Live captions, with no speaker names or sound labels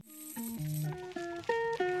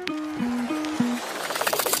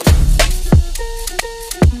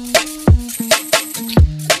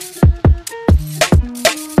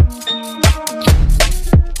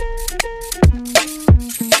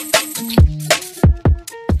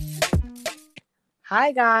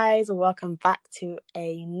Hi guys, welcome back to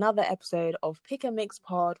another episode of Pick a Mix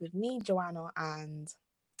Pod with me, Joanna, and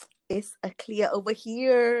It's a clear over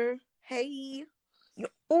here. Hey, you're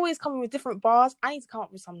always coming with different bars. I need to come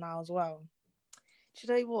up with some now as well. do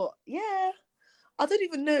you know what? Yeah, I don't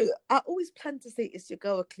even know. I always plan to say it's your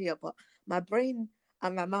girl clear, but my brain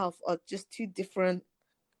and my mouth are just too different.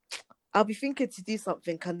 I'll be thinking to do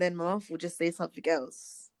something, and then my mouth will just say something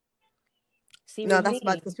else. See, No, with that's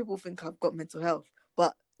bad me, because people think I've got mental health,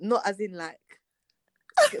 but not as in like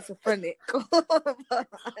schizophrenic. But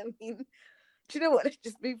I mean, do you know what? Let's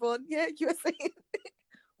just move on. Yeah, you were saying.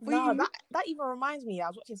 no, that even reminds me. I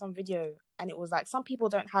was watching some video and it was like some people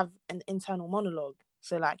don't have an internal monologue.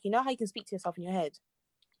 So like, you know how you can speak to yourself in your head,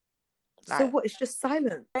 So like what? It's just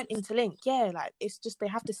silent. don't interlink. Yeah, like it's just they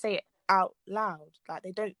have to say it out loud. Like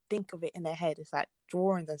they don't think of it in their head. It's like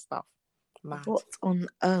drawings and stuff. Mad. What on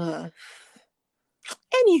earth?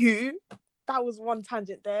 Anywho, that was one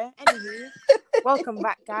tangent there. Anywho, welcome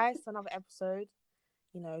back, guys, to another episode.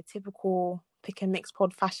 You know, typical pick and mix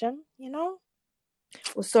pod fashion.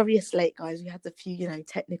 Well, sorry it's late, guys. We had a few,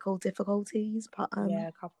 technical difficulties, but Yeah,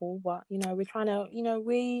 a couple, but we're trying to,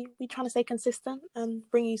 we trying to stay consistent and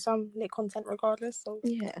bring you some lit content regardless. So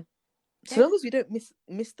yeah. So yeah, long as we don't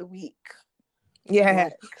miss the week, yeah,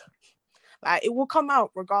 like like it will come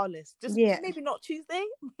out regardless. Just yeah, maybe not Tuesday,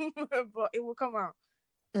 but it will come out.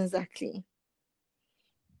 exactly.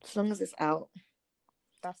 As long as it's out,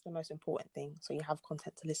 That's the most important thing. So you have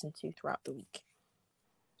content to listen to throughout the week.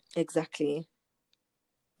 exactly.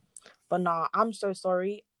 But nah, I'm so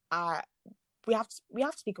sorry. We have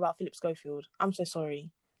to speak about Philip Schofield. I'm so sorry.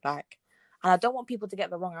 Like, and I don't want people to get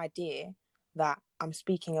the wrong idea that I'm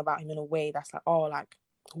speaking about him in a way that's like, oh, like,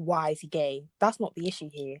 why is he gay? That's not the issue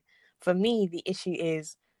here. For me, the issue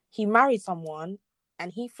is he married someone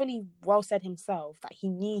and he fully well said himself that he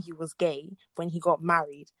knew he was gay when he got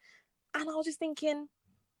married. And I was just thinking,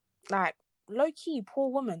 like, low key, poor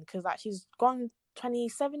woman, because like she's gone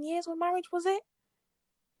 27 years when marriage was it?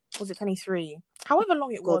 Was it 23? However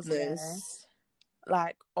long it God was, yeah. knows.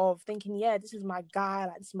 Like of thinking, yeah, this is my guy,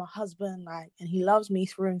 like this is my husband, like, and he loves me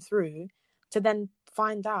through and through, to then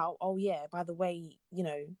find out, oh yeah, by the way,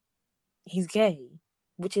 he's gay,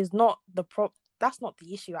 which is not that's not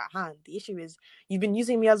the issue at hand. The issue is you've been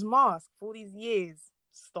using me as mask for all these years.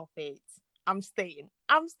 Stop it. I'm staying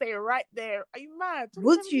right there. Are you mad?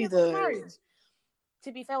 Would 27 you years of though? marriage.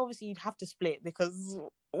 To be fair, obviously you'd have to split because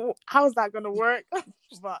how's that gonna work?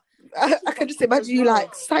 But I can just imagine you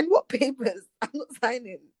like sign what papers? I'm not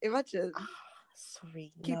signing. Imagine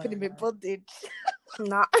sorry, keeping him in bondage.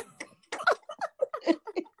 Nah.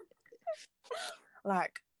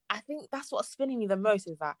 Like, I think that's what's spinning me the most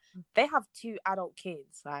is that they have two adult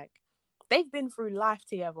kids. Like, they've been through life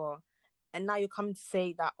together, and now you're coming to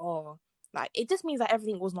say that, oh, like, it just means that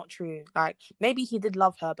everything was not true. Like, maybe he did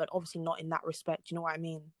love her, but obviously not in that respect. You know what I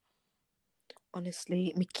mean?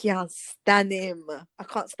 Honestly, me can't stand him. I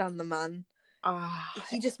can't stand the man.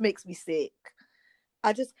 He just makes me sick.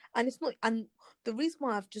 And it's not, and the reason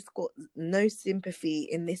why I've just got no sympathy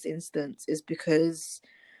in this instance is because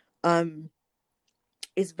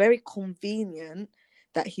it's very convenient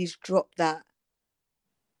that he's dropped that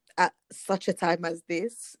at such a time as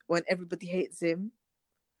this when everybody hates him.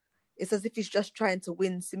 It's as if he's just trying to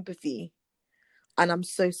win sympathy, and I'm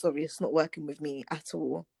so sorry, it's not working with me at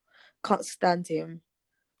all. Can't stand him.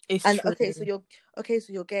 It's And true. so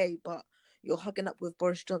you're gay, but you're hugging up with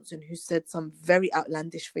Boris Johnson, who said some very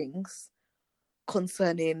outlandish things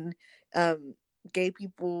concerning gay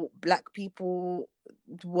people, black people,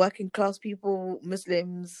 working class people,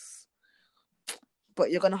 Muslims. But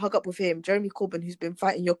you're gonna hug up with him, Jeremy Corbyn, who's been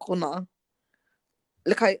fighting your corner.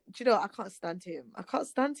 Look, I can't stand him. I can't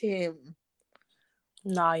stand him.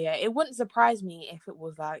 Nah, yeah, it wouldn't surprise me if it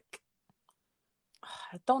was like,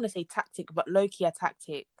 I don't want to say tactic, but low-key a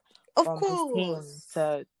tactic Of from his team course.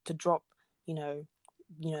 to drop,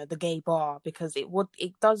 the gay bar, because it would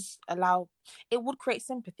create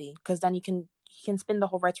sympathy, because then you can spin the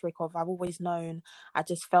whole rhetoric of I've always known, I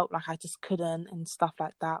just felt like I just couldn't, and stuff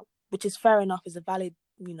like that, which is fair enough, is a valid,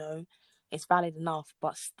 it's valid enough,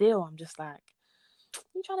 but still I'm just like,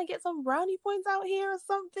 you trying to get some brownie points out here or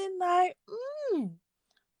something, like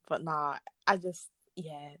but nah,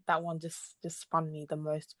 that one just spun me the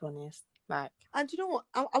most, to be honest. Like, And you know what?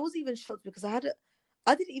 I was even shocked because I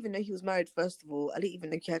didn't even know he was married. First of all, I didn't even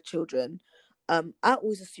know he had children. I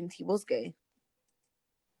always assumed he was gay,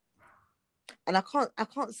 and I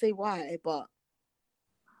can't say why, but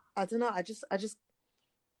I don't know. I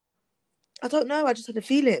don't know. I just had a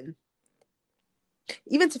feeling.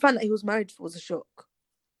 Even to find out he was married was a shock.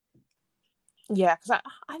 yeah, because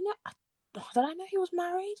I know did I know he was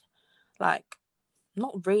married? Like,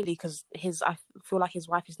 not really, because I feel like his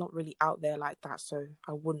wife is not really out there like that, so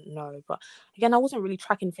I wouldn't know. But again, I wasn't really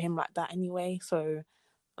tracking for him like that anyway, so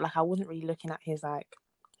like I wasn't really looking at his like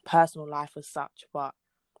personal life as such. But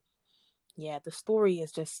yeah, the story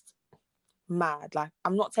is just mad. Like,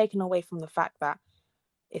 I'm not taking away from the fact that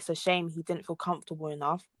it's a shame he didn't feel comfortable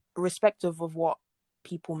enough, irrespective of what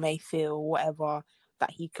people may feel, whatever,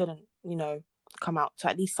 that he couldn't, come out to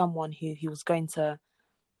at least someone who he was going to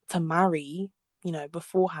marry,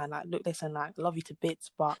 beforehand. Like, look, listen, like, love you to bits,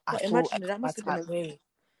 but I But feel imagine X, that Y must have been type way.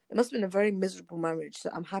 it must have been a very miserable marriage. So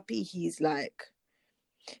I'm happy he's like,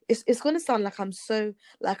 it's gonna sound like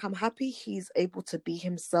I'm happy he's able to be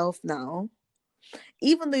himself now.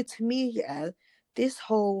 Even though to me, yeah, this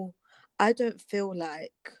whole, I don't feel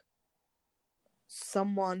like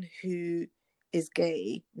someone who is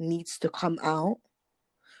gay needs to come out,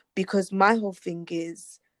 because my whole thing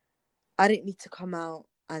is I didn't need to come out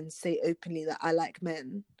and say openly that I like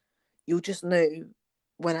men. You'll just know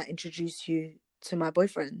when I introduce you to my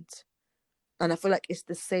boyfriend. And I feel like it's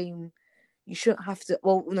the same. You shouldn't have to,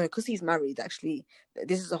 well, no, because he's married, actually.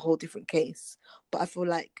 This is a whole different case. But I feel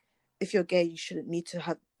like if you're gay, you shouldn't need to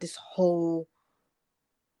have this whole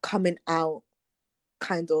coming out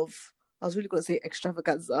kind of, I was really going to say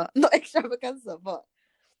extravaganza. Not extravaganza, but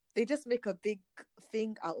they just make a big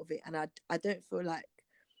thing out of it. And I don't feel like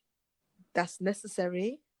that's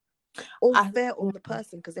necessary or fair on the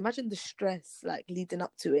person, because imagine the stress like leading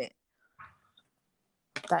up to it.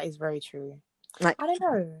 That is very true. Like, I don't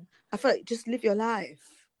know. I feel like just live your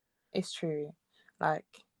life. It's true. Like,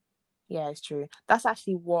 yeah, it's true. That's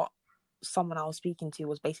actually what someone I was speaking to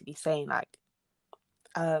was basically saying. Like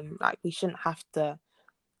we shouldn't have to,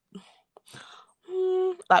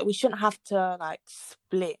 like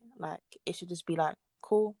split. Like, it should just be like,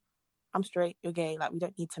 cool, I'm straight, you're gay. Like, we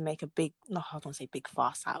don't need to make a big, no, I don't say big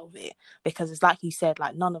fuss out of it, because it's like you said,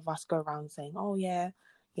 like, none of us go around saying, oh yeah,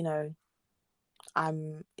 you know,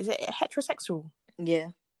 is it heterosexual? Yeah.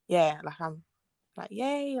 Yeah, like, I'm like,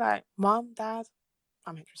 yay, like, mom, dad,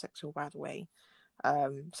 I'm heterosexual, by the way.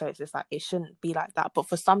 So it's just like, it shouldn't be like that. But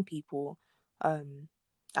for some people, I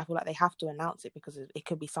feel like they have to announce it, because it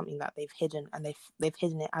could be something that they've hidden, and they've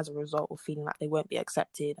hidden it as a result of feeling like they won't be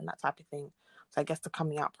accepted and that type of thing. So I guess the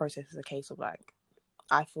coming out process is a case of like,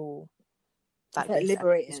 I feel It's like like this is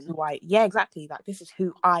liberating. who yeah, exactly, like, this is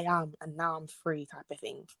who I am, and now I'm free type of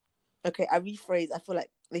thing. Okay, I rephrase. I feel like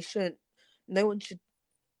no one should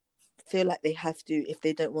feel like they have to if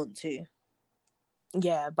they don't want to.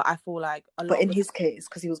 Yeah, but I feel like a But lot of in the his case,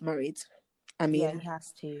 because he was married, I yeah, mean, he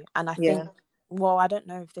has to. And I yeah. think, well, I don't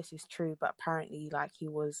know if this is true, but apparently, like,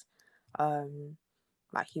 um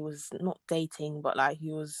he was not dating, but like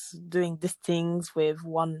he was doing these things with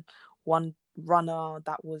one runner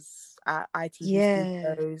that was at ITV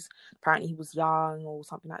Yeah. Studios. Apparently he was young or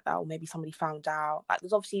something like that, or maybe somebody found out. Like,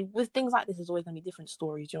 there's obviously, with things like this, there's always gonna be different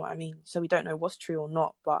stories, you know what I mean? So we don't know what's true or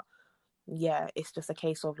not, but yeah, it's just a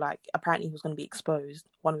case of like, apparently he was going to be exposed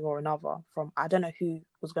one way or another, from, I don't know who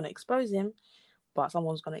was going to expose him, but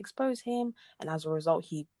someone was going to expose him, and as a result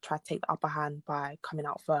he tried to take the upper hand by coming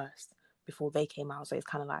out first before they came out. So it's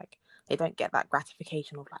kind of like they don't get that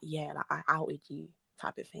gratification of like, yeah, like, I outed you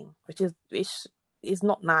type of thing, which is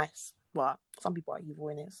not nice, but some people are evil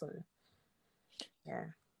in it. So yeah,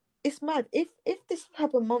 It's mad. If this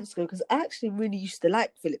happened months ago, because I actually really used to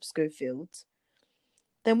like Philip Schofield.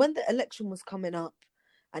 Then when the election was coming up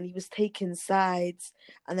and he was taking sides,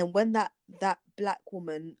 and then when that black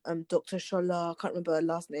woman, Dr. Shola, I can't remember her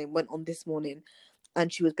last name, went on This Morning,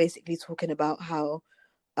 and she was basically talking about how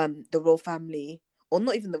the royal family, or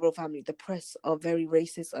not even the royal family, the press are very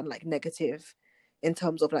racist and like negative in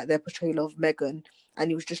terms of like their portrayal of Meghan,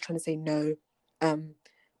 and he was just trying to say no,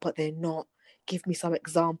 but they're not. Give me some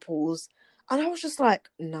examples. And I was just like,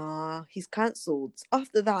 nah, he's cancelled.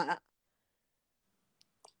 After that,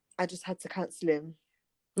 I just had to cancel him.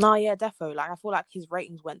 no, yeah, defo, like, I feel like his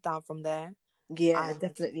ratings went down from there, Yeah, and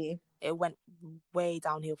definitely. it went way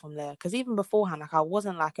downhill from there. Because even beforehand, like, I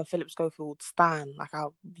wasn't like a Philip Schofield stan, like,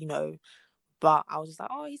 but I was just like,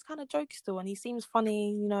 oh, he's kind of jokester and he seems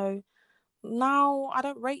funny. Now I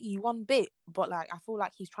don't rate you one bit, but like, I feel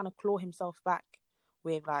like he's trying to claw himself back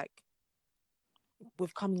with like,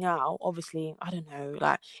 with coming out. Obviously, I don't know,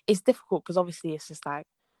 like, it's difficult, because obviously it's just like,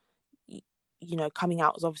 coming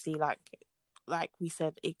out is obviously like we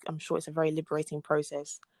said, I'm sure it's a very liberating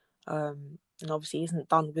process, and obviously isn't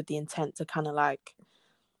done with the intent to kind of like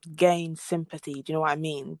gain sympathy. Do you know what I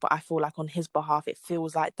mean? But I feel like on his behalf, it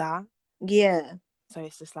feels like that. Yeah. So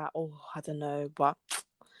it's just like, oh, I don't know. But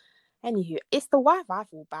anywho, it's the wife I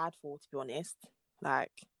feel bad for, to be honest.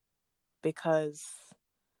 Like, because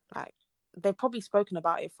like they've probably spoken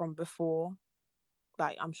about it from before.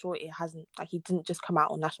 Like, I'm sure it hasn't, like, he didn't just come out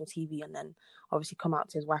on national TV and then obviously come out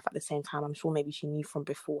to his wife at the same time. I'm sure maybe she knew from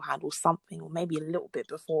beforehand or something, or maybe a little bit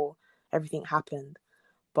before everything happened.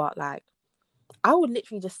 But like, I would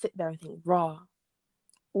literally just sit there and think, raw,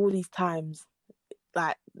 all these times,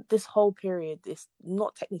 like, this whole period is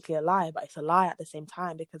not technically a lie, but it's a lie at the same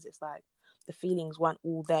time, because it's like the feelings weren't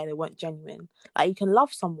all there, they weren't genuine. Like, you can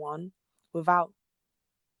love someone without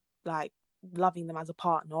like loving them as a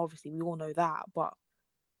partner, obviously, we all know that, but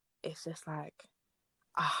it's just like,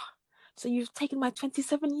 so you've taken my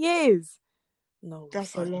 27 years. No, That's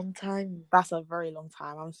a sorry. long time. That's a very long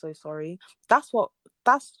time. I'm so sorry. That's what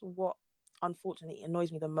unfortunately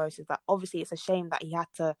annoys me the most, is that obviously it's a shame that he had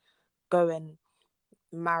to go and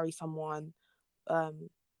marry someone.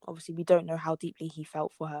 Obviously we don't know how deeply he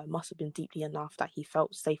felt for her. It must have been deeply enough that he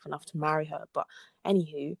felt safe enough to marry her. But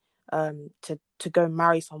anywho, to go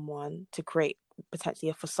marry someone to create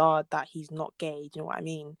potentially a facade that he's not gay, do you know what I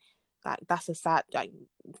mean? Like, that's a sad, like,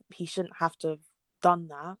 he shouldn't have to have done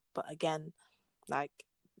that. But again, like,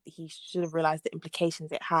 he should have realized the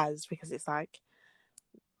implications it has, because it's like,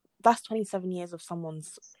 that's 27 years of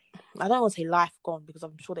someone's, I don't want to say life gone, because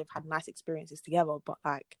I'm sure they've had nice experiences together, but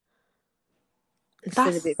like, It's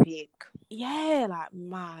still a bit peak. Yeah, like,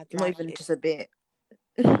 mad. Not Like, even just a bit.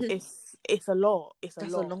 it's a lot.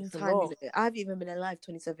 That's a long time, you know. I've even been alive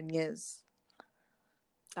 27 years.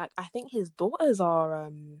 Like, I think his daughters are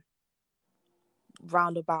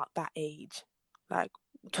round about that age, like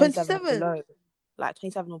 27 or below, like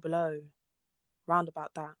 27 or below, round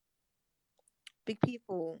about that. Big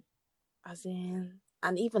people. As in,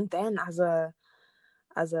 and even then, as a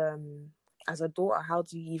daughter, how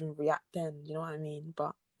do you even react then? You know what I mean?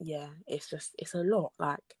 But yeah, it's a lot.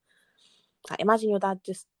 Like imagine your dad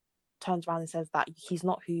just turns around and says that he's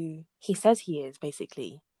not who he says he is,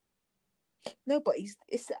 basically. No, but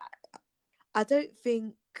I don't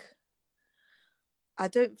think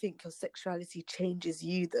your sexuality changes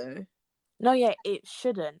you, though. No, yeah, it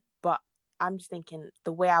shouldn't. But I'm just thinking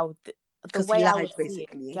the way I would see it.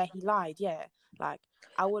 Yeah, he lied. Yeah, like,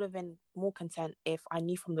 I would have been more content if I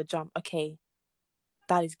knew from the jump, okay,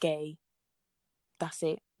 dad is gay. That's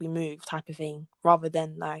it. We move, type of thing. Rather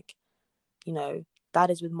than like, you know, dad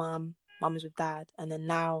is with mum is with dad, and then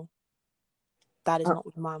now dad is not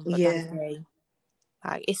with mum, but dad is gay.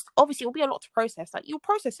 Like, it's obviously, it'll be a lot to process. Like, you'll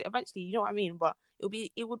process it eventually, you know what I mean? But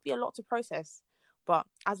it would be a lot to process. But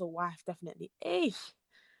as a wife, definitely,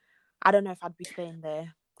 I don't know if I'd be staying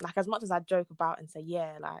there. Like, as much as I joke about and say,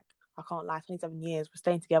 yeah, like, I can't lie, 27 years, we're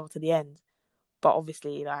staying together to the end. But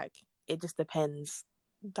obviously, like, it just depends.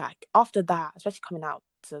 Like, after that, especially coming out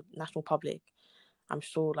to national public, I'm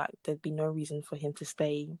sure, like, there'd be no reason for him to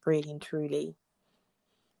stay, really and truly.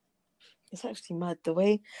 It's actually mad the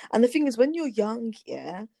way. And the thing is, when you're young,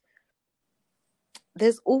 yeah,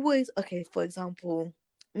 there's always, okay, for example,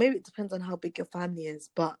 maybe it depends on how big your family is,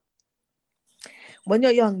 but when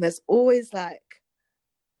you're young, there's always like,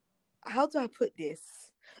 how do I put this?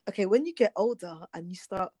 Okay, when you get older and you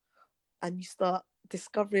start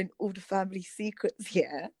discovering all the family secrets,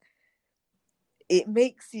 yeah, it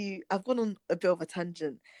makes you, I've gone on a bit of a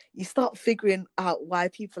tangent. You start figuring out why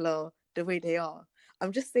people are the way they are.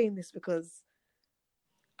 I'm just saying this because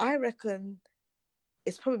I reckon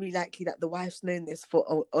it's probably likely that the wife's known this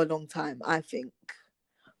for a long time, I think.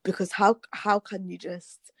 Because how can you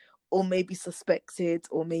just, or maybe suspected,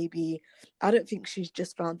 or maybe, I don't think she's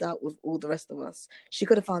just found out with all the rest of us. She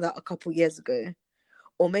could have found out a couple years ago.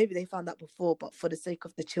 Or maybe they found out before, but for the sake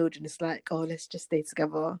of the children, it's like, oh, let's just stay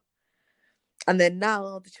together. And then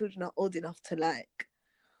now the children are old enough to, like,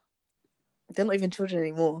 they're not even children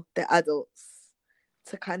anymore. They're adults,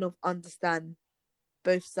 to kind of understand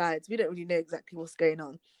both sides. We don't really know exactly what's going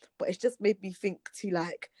on, but it's just made me think too,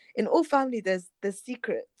 like, in all family there's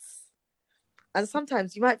secrets, and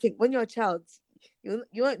sometimes you might think when you're a child you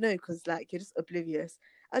won't know because, like, you're just oblivious.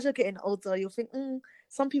 As you're getting older, you'll think,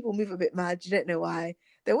 some people move a bit mad, you don't know why.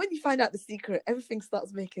 Then when you find out the secret, everything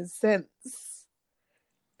starts making sense.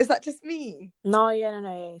 Is that just me? No,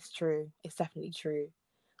 it's true. It's definitely true.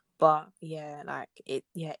 But yeah, like, it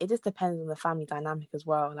just depends on the family dynamic as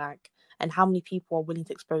well, like, and how many people are willing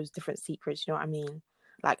to expose different secrets, you know what I mean?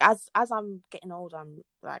 Like, as I'm getting older,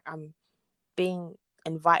 I'm being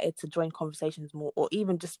invited to join conversations more, or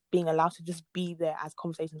even just being allowed to just be there as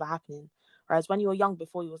conversations are happening. Whereas when you were young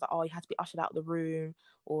before, you was like, oh, you had to be ushered out of the room,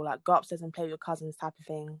 or like go upstairs and play with your cousins, type of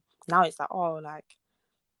thing. Now it's like, oh, like,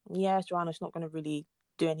 yeah, Joanna's not going to really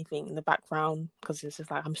do anything in the background, because it's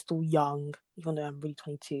just like, I'm still young, even though I'm really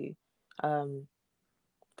 22.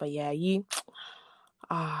 But yeah,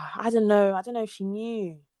 I don't know. I don't know if she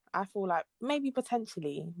knew. I feel like maybe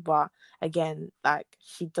potentially, but again, like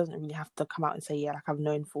she doesn't really have to come out and say, yeah, like I've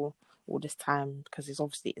known for all this time, because it's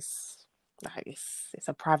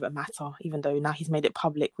a private matter, even though now he's made it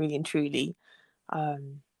public, really and truly.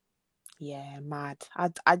 Yeah, mad. I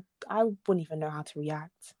wouldn't even know how to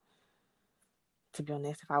react, to be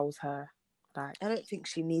honest, if I was her. Like, I don't think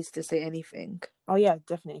she needs to say anything. oh yeah,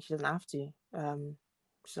 definitely, she doesn't have to.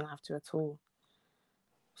 She doesn't have to at all.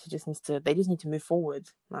 They just need to move forward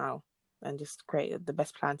now and just create the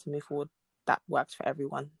best plan to move forward that works for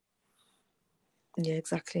everyone. Yeah,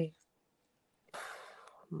 exactly.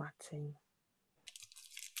 Mad thing.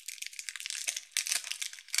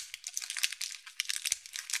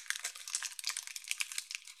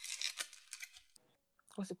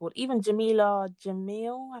 What's it called? Even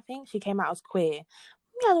Jamil, I think she came out as queer.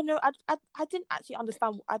 I don't know. I didn't actually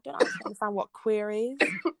understand. I don't actually understand what queer is.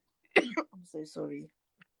 I'm so sorry.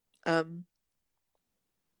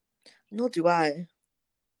 Nor do I.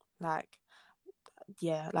 Like,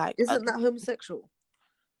 yeah, like Isn't that homosexual?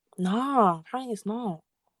 nah. Apparently it's not.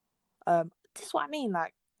 This is what I mean.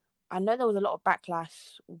 Like, I know there was a lot of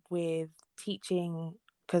backlash with teaching,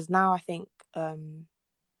 because now I think the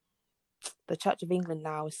Church of England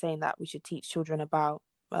now is saying that we should teach children about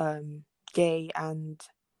gay and,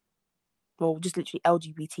 well, just literally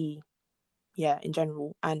LGBT, in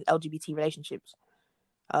general, and LGBT relationships.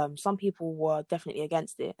 Some people were definitely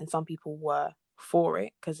against it, and some people were for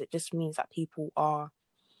it, because it just means that people are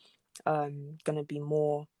going to be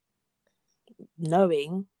more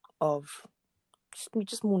knowing of,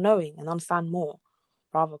 just more knowing and understand more,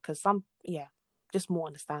 rather, because just more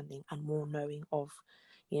understanding and more knowing of,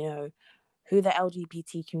 who the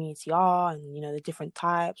LGBT community are, and the different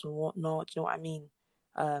types and whatnot. Do you know what I mean?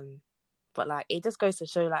 But like, it just goes to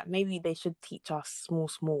show, like, maybe they should teach us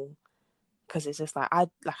small, because it's just like I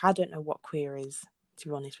don't know what queer is, to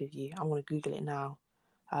be honest with you. I want to Google it now.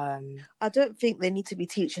 I don't think they need to be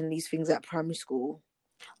teaching these things at primary school.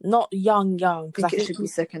 Not young, I because think it should be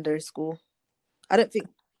secondary school. I don't think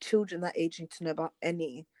children that age need to know about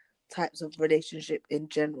any types of relationship in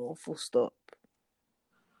general, full stop.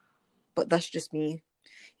 But that's just me.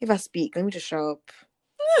 If I speak, let me just shut up.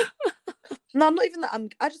 No, not even that.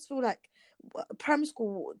 I just feel like primary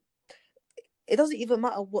school, it doesn't even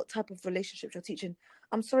matter what type of relationship you're teaching.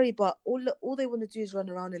 I'm sorry, but all they want to do is run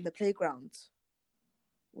around in the playground.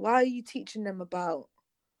 Why are you teaching them about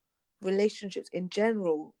relationships in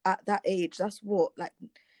general at that age? That's what, like,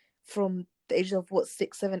 from the age of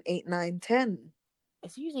 6, 7, 8, 9, 10.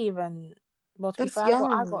 It's usually even, well, to be That's fair, I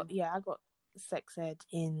young. got sex ed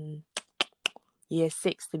in year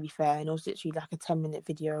 6, to be fair, and it was literally like a 10-minute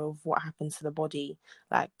video of what happens to the body.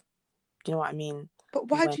 Like, do you know what I mean? But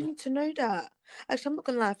why do you need to know that? Actually, I'm not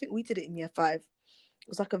gonna lie, I think we did it in year 5. It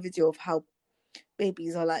was like a video of how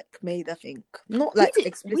babies are like made, I think. Not like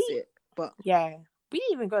explicit, but yeah, we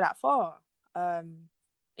didn't even go that far.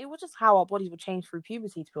 It was just how our bodies would change through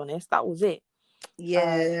puberty, to be honest. That was it.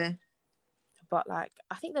 yeah. But like,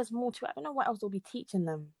 I think there's more to it. I don't know what else they'll be teaching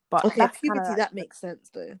them. But Okay, that's puberty, like, that makes sense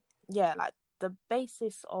though. Yeah, like the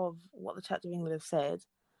basis of what the Church of England have said.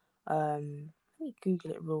 Let me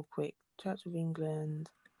Google it real quick. Church of England.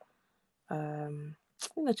 I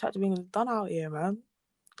think the Church of England is done out here, man.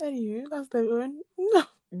 Anyway, that's their own.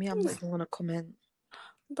 Me, I'm not even gonna comment.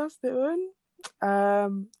 That's their own.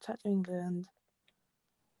 Church of England.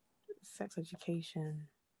 Sex education.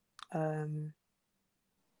 Oh,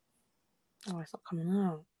 it's not coming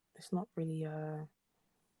out. It's not really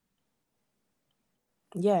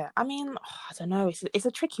yeah, I mean, I don't know. It's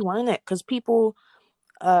a tricky one, isn't it? Because people,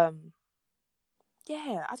 yeah,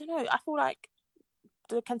 I don't know. I feel like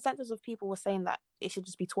the consensus of people were saying that it should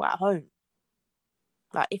just be taught at home.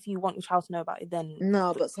 Like, if you want your child to know about it, then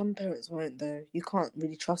No, but some parents won't though. You can't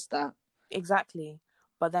really trust that. exactly.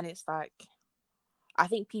 But then it's like, I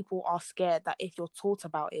think people are scared that if you're taught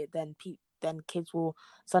about it, then kids will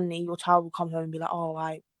suddenly, your child will come home and be like, oh,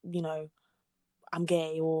 I'm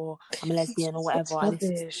gay, or I'm a lesbian, or whatever. And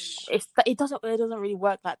it doesn't really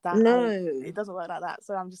work like that. No, it doesn't work like that.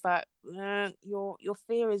 So I'm just like, your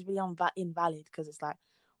fear is really invalid, because it's like,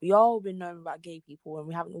 we all been knowing about gay people, and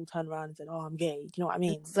we haven't all turned around and said, oh, I'm gay. Do you know what I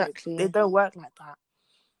mean? exactly. They don't work like that.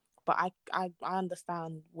 But I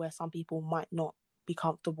understand where some people might not be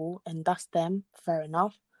comfortable, and that's them. Fair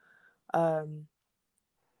enough. But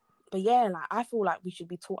yeah, like, I feel like we should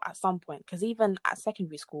be taught at some point, because even at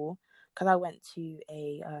secondary school, because I went to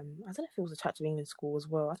I don't know if it was a Church of England school as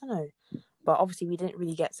well, I don't know, but obviously we didn't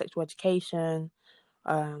really get sexual education.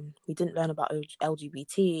 We didn't learn about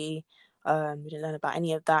LGBT. We didn't learn about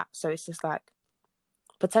any of that. So it's just like,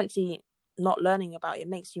 potentially not learning about it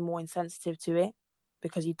makes you more insensitive to it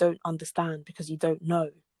because you don't understand, because you don't know.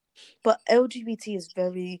 But LGBT is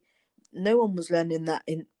very. No one was learning that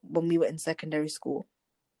when we were in secondary school.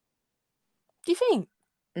 Do you think?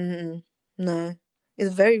 No,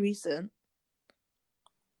 it's very recent.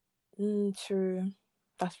 True.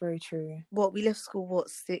 That's very true. What, we left school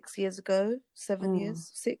 6 years ago? 7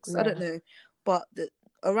 years? 6? Yeah. I don't know. But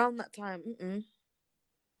around that time,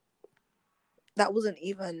 that wasn't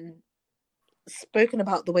even spoken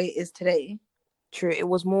about the way it is today. True. It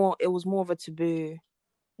was more of a taboo.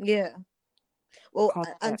 Yeah. Well,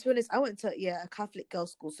 concept. and to be honest, I went to a Catholic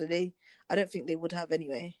girls' school, so I don't think they would have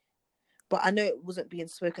anyway. But I know it wasn't being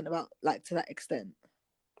spoken about like to that extent.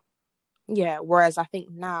 Yeah, whereas I think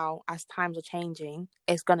now, as times are changing,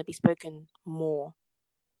 it's gonna be spoken more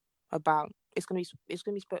about. It's gonna be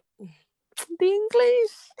spoken. The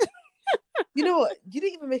English. You know what? You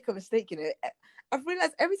didn't even make a mistake. You know, I've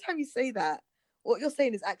realized every time you say that, what you're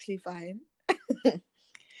saying is actually fine.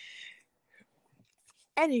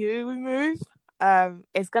 Anywho, we move.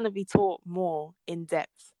 It's gonna be taught more in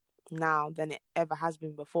depth now than it ever has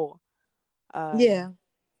been before. Yeah.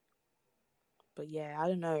 But yeah, I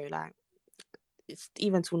don't know. Like, it's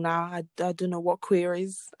even till now, I don't know what queer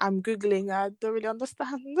is. I'm googling. I don't really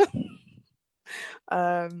understand.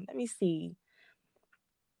 Let me see.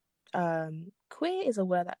 Queer is a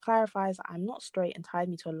word that clarifies that I'm not straight and ties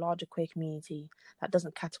me to a larger queer community that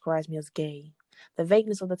doesn't categorize me as gay. The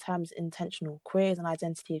vagueness of the term is intentional. Queer is an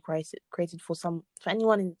identity created for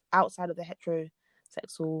anyone outside of the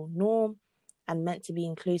heterosexual norm and meant to be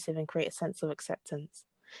inclusive and create a sense of acceptance.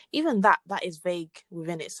 Even that is vague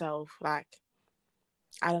within itself. Like,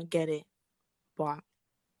 I don't get it. But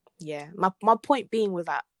yeah, my point being was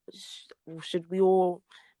that should we all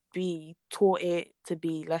be taught it to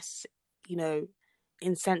be less,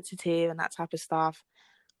 insensitive and that type of stuff?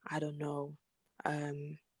 I don't know.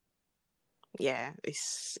 Yeah,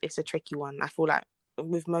 it's a tricky one. I feel like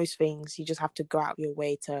with most things, you just have to go out of your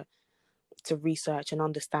way to research and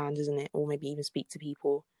understand, isn't it? Or maybe even speak to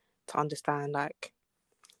people to understand, like,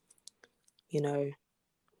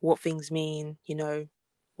 what things mean.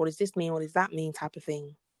 What does this mean? What does that mean? Type of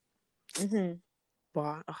thing. Mm-hmm.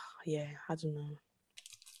 But yeah, I don't know.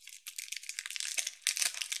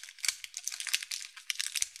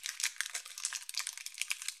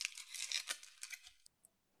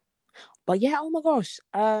 But yeah, oh my gosh.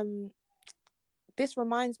 This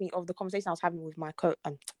reminds me of the conversation I was having with my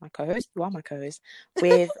co-host. You are my co-host,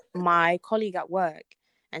 with my colleague at work,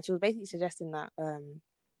 and she was basically suggesting that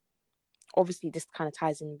obviously this kind of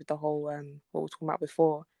ties in with the whole what we were talking about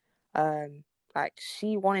before. Like,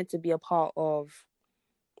 she wanted to be a part of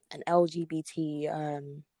an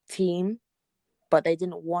LGBT team, but they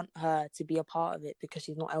didn't want her to be a part of it because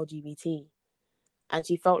she's not LGBT, and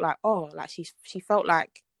she felt like, she felt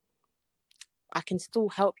like, I can still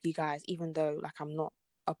help you guys even though, like, I'm not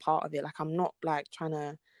a part of it. Like, I'm not trying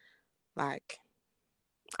to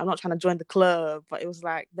join the club, but it was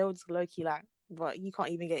like they were just low-key like, but you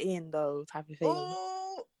can't even get in though, type of thing.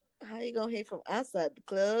 Oh, how you gonna hate from outside the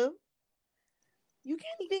club? You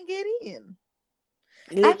can't even get in.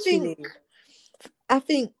 Literally. I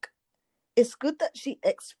think it's good that she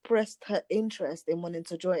expressed her interest in wanting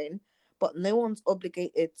to join, but no one's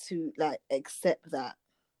obligated to accept that.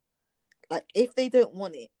 Like, if they don't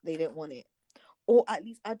want it, they don't want it. Or at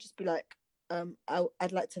least I'd just be like,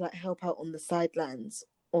 I'd like to help out on the sidelines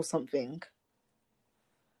or something.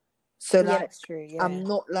 So yeah, that's true. Yeah. I'm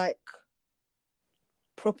not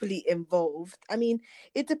properly involved. I mean,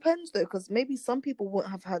 it depends though, because maybe some people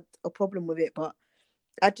wouldn't have had a problem with it, but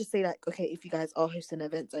I'd just say okay, if you guys are hosting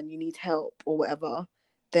events and you need help or whatever,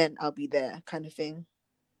 then I'll be there, kind of thing.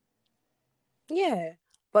 Yeah,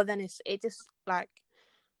 but then it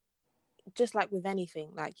just like with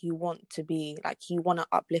anything, like, you want to be you want to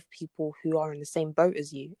uplift people who are in the same boat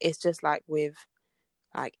as you. It's just like with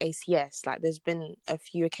ACS. Like, there's been a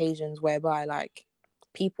few occasions whereby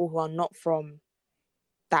people who are not from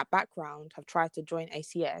that background have tried to join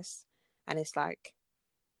ACS, and it's like,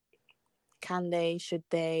 can they, should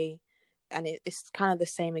they? And it's kind of the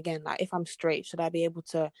same again. Like, if I'm straight, should I be able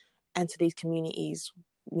to enter these communities,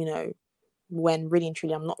 when really and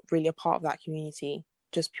truly I'm not really a part of that community,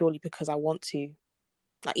 just purely because I want to?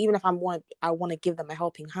 Like, even if I want to give them a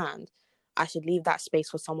helping hand, I should leave that space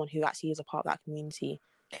for someone who actually is a part of that community.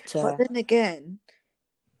 But then again,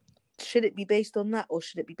 should it be based on that, or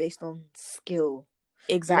should it be based on skill?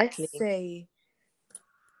 Exactly. Let's say,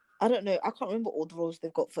 I don't know, I can't remember all the roles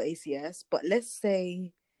they've got for ACS, but let's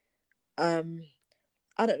say, I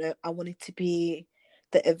don't know, I wanted to be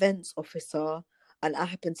the events officer. and I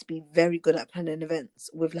happen to be very good at planning events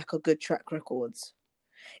with like a good track record,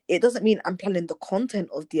 it doesn't mean I'm planning the content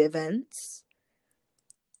of the events.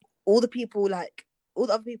 All the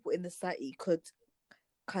other people in the society could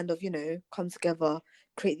kind of, come together,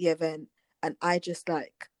 create the event, and I just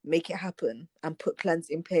like make it happen and put plans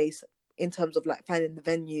in place in terms of like finding the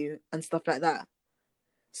venue and stuff like that.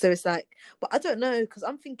 So it's like, but I don't know, because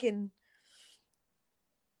I'm thinking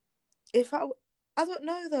I don't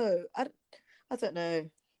know though. I don't know.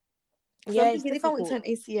 Because Yeah, I'm it's thinking if I went to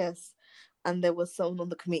difficult. an ACS and there was someone on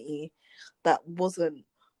the committee that wasn't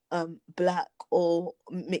black or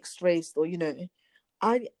mixed race, or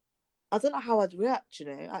I don't know how I'd react.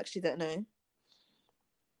 I actually don't know.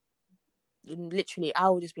 Literally, I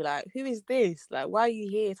would just be like, "Who is this? Like, why are you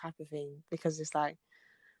here?" Type of thing. Because it's like,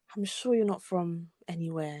 I'm sure you're not from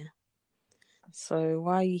anywhere. So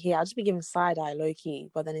why are you here? I'll just be giving side eye low key.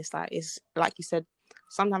 But then it's like you said,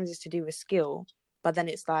 sometimes it's to do with skill. But then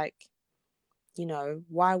it's like,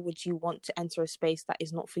 why would you want to enter a space that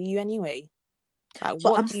is not for you anyway? Like,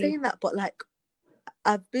 But what I'm do you? saying that, but like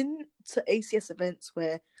I've been to ACS events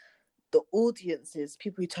where the audiences,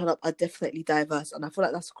 people who turn up, are definitely diverse, and I feel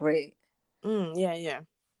like that's great. Yeah.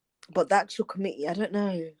 But the actual committee, I don't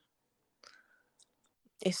know.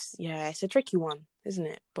 It's a tricky one, isn't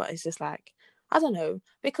it? But it's just like, I don't know,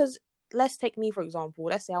 because let's take me for example.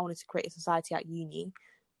 Let's say I wanted to create a society at uni.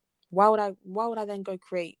 Why would I then go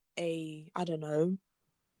create I don't know,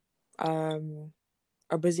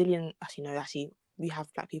 a Brazilian, actually we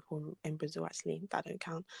have black people in Brazil, actually that don't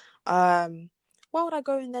count. Why would I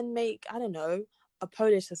go and then make, I don't know, a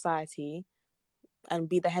Polish society and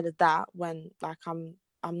be the head of that when like I'm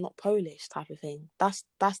not Polish, type of thing. That's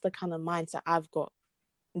the kind of mindset I've got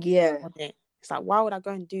Yeah. on it. It's like, why would I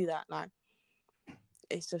go and do that? Like,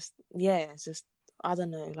 it's just, I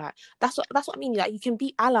don't know. Like, that's what I mean. Like, you can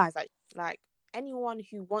be allies. Like anyone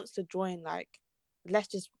who wants to join, like, let's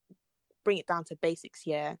just bring it down to basics.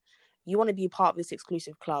 Yeah, you want to be part of this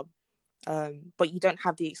exclusive club, but you don't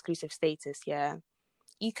have the exclusive status. Yeah,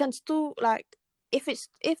 you can still, like, if the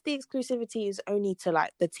exclusivity is only to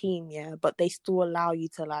like the team, yeah, but they still allow you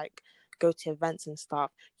to like go to events and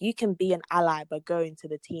stuff, you can be an ally by going to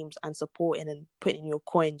the teams and supporting and putting in your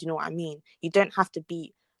coin. Do you know what I mean? You don't have to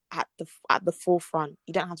be at the forefront.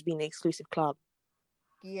 You don't have to be in the exclusive club.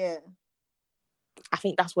 Yeah. I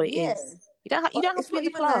think that's what it Yeah. is. You But don't have to be in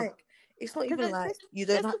the club. it's not Because even like let's just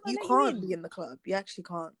not you let you can't be in. in the club. You actually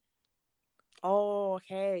can't. Oh,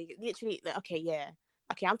 okay. Literally, okay, yeah.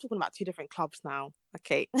 Okay, I'm talking about two different clubs now.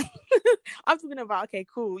 Okay. I'm talking about, okay,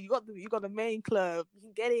 cool. You got the main club. You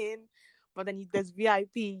can get in, but then there's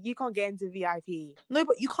VIP. You can't get into VIP. No,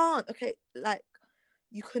 but you can't. Okay, like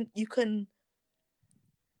you can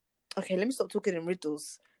okay, let me stop talking in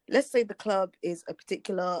riddles. Let's say the club is a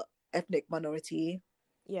particular ethnic minority.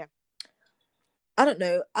 Yeah. I don't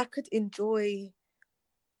know. I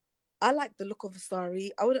like the look of a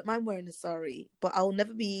sari. I wouldn't mind wearing a sari, but I'll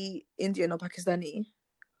never be Indian or Pakistani.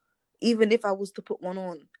 Even if I was to put one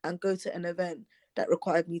on and go to an event that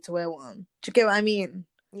required me to wear one. Do you get what I mean?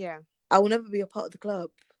 Yeah. I will never be a part of the club.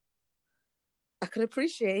 I can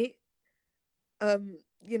appreciate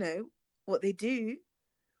what they do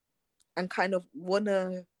and kind of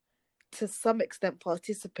wanna to some extent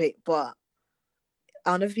participate, but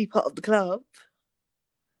I'll never be part of the club.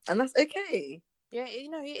 And that's okay. Yeah,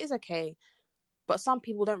 it is okay. But some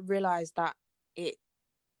people don't realize that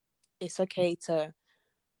it's okay to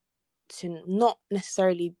not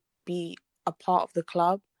necessarily be a part of the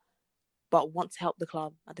club, but want to help the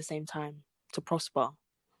club at the same time to prosper.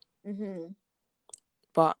 Mm-hmm.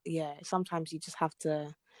 But yeah, sometimes you just have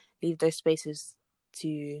to leave those spaces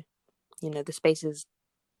to, the spaces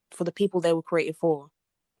for the people they were created for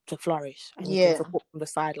to flourish, and you can Yeah. support from the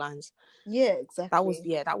sidelines. Yeah, That was,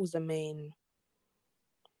 exactly.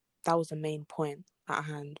 the main point at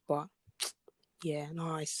hand. But yeah,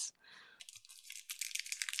 nice.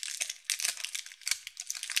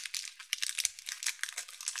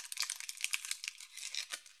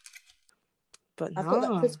 But I've got that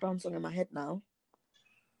no. Chris Brown song in my head now.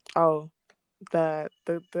 Oh, the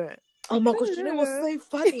Oh my gosh, you know what's so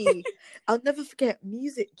funny? I'll never forget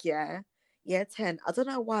music, yeah. Year 10. I don't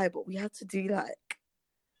know why, but we had to do like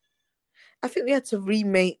I think we had to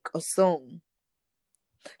remake a song.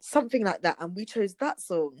 Something like that. And we chose that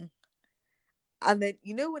song. And then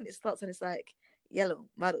when it starts and it's like yellow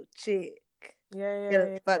model chick, yellow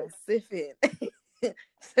yeah. model sipping.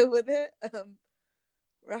 So we're there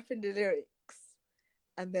rapping the lyrics,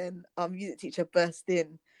 and then our music teacher burst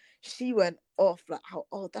in. She went off like, how,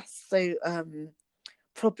 oh, that's so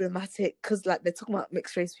problematic, because like they're talking about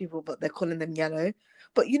mixed race people but they're calling them yellow.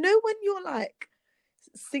 But when you're like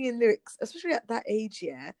singing lyrics, especially at that age,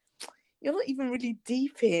 yeah, you're not even really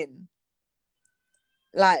deep in.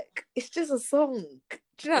 Like, it's just a song.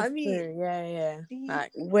 Do you know what I It's mean? true. Yeah. She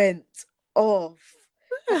Like, went off.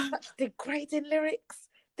 Like, such degrading lyrics.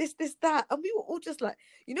 This, that. And we were all just like,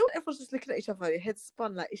 you know, everyone's just looking at each other, their heads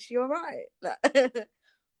spun, like, is she all right? Like,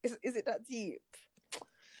 is it that deep?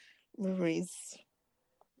 Memories.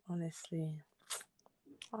 honestly,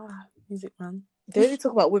 music, man. The only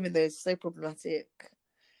talk about women, though, is so problematic.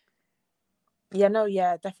 Yeah, no,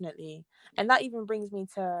 yeah, definitely. And that even brings me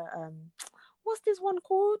to what's this one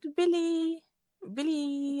called? Billy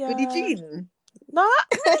Billie uh Jean. no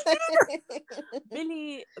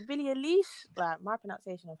Billy Eilish. Like, my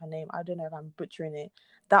pronunciation of her name, I don't know if I'm butchering it.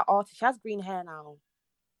 That artist, she has green hair now.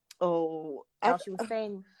 Oh, Now she was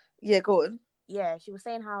saying, yeah, go on. yeah, she was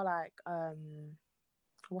saying how, like,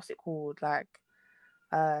 what's it called? Like,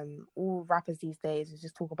 all rappers these days is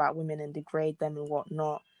just talk about women and degrade them and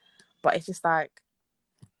whatnot. But it's just like,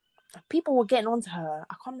 people were getting onto her.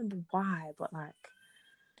 I can't remember why, but like,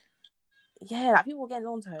 yeah, like, people were getting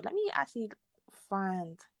onto her. Let me actually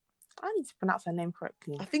find. I need to pronounce her name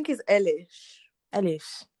correctly. I think it's Eilish.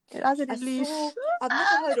 Eilish. As it is. I've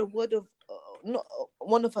never heard a word of not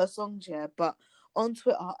one of her songs yet, but on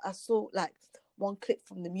Twitter I saw like one clip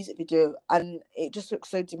from the music video and it just looks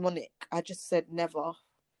so demonic. I just said never.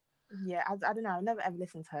 Yeah, I don't know. I've never ever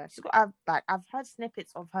listened to her. I've heard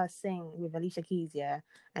snippets of her sing with Alicia Keys, yeah,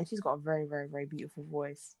 and she's got a very, very, very beautiful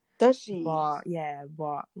voice. Does she? But yeah,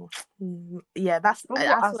 From what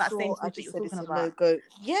I I saw that same saw, I snippet just you're said talking it's a about. no-go.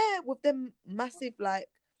 Yeah, with them massive like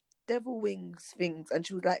devil wings things, and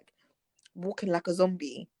she was like walking like a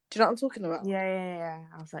zombie. Do you know what I'm talking about? Yeah.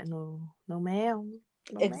 I was like, no, ma'am.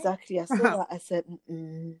 No, Exactly. I saw that. I said,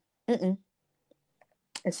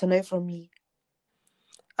 it's a no from me.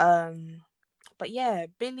 But yeah,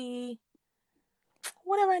 Billy,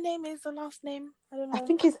 whatever her name is, the last name, I don't know. I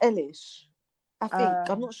think it's Eilish.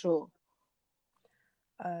 I'm not sure.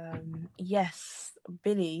 Yes,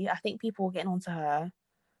 Billy. I think people were getting onto her,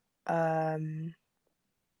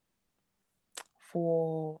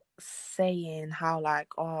 for saying how,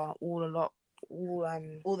 like, All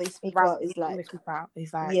they speak rappers, about is all they like, speak about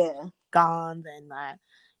is like yeah, guns and, like,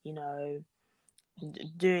 you know,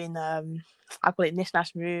 doing I call it nish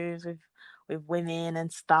nash moves with women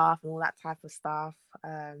and stuff and all that type of stuff.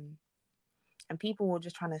 And people were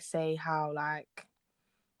just trying to say how, like,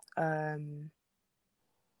 I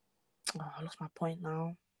lost my point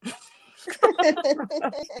now.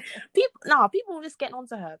 People were just getting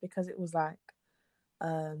onto her because it was like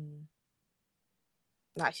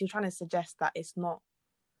she was trying to suggest that it's not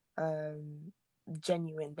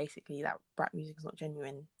genuine, basically, that rap music is not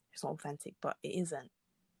genuine, it's not authentic, but it isn't,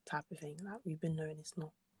 type of thing. Like, we've been knowing it's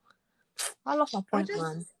not. I lost my point,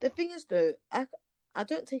 man. The thing is though, I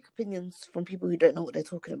don't take opinions from people who don't know what they're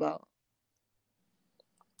talking about.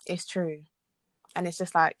 It's true. And it's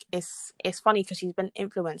just like, it's funny because she's been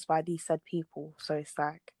influenced by these said people, so it's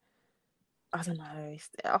like, I don't know.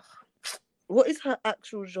 What is her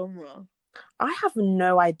actual genre? I have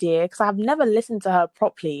no idea because I've never listened to her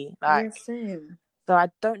properly. Like, yeah, same. So I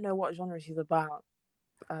don't know what genre she's about.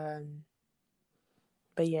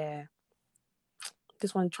 But yeah,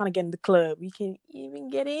 this one trying to get in the club. We can't even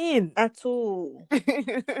get in at all. I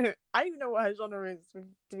don't even know what her genre is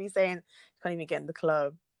to be saying she can't even get in the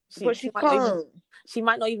club. She can't. She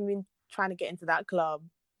might not even be trying to get into that club.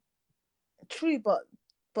 True,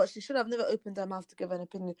 but she should have never opened her mouth to give an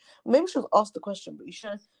opinion. Maybe she was asked the question, but you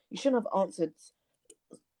shouldn't have answered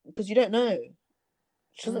because you don't know.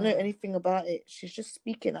 She doesn't know anything about it. She's just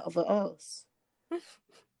speaking out of her ass.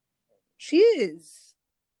 She is.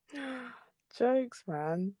 Jokes,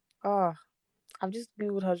 man. Oh, I've just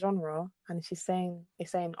googled her genre, and it's saying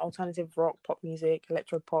alternative rock, pop music,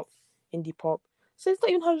 electro pop, indie pop. So it's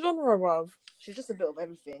not even her genre, bruv. She's just a bit of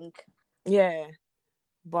everything. Yeah,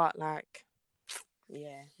 but like,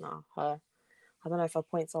 yeah, no, her. I don't know if her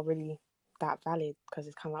points are really that valid because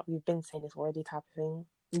it's kind of like we've been saying this already, type of thing.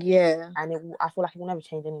 Yeah, and I feel like it will never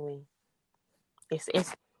change anyway.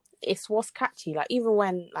 It's what's catchy. Like, even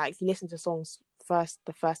when, like, you listen to songs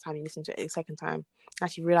the first time, you listen to it the second time,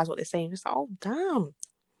 actually realize what they're saying. It's like, oh damn.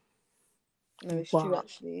 No, it's true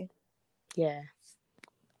actually. Yeah.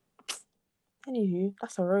 Anywho,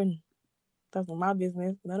 that's her own. That's not my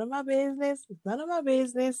business. None of my business. It's none of my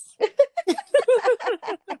business.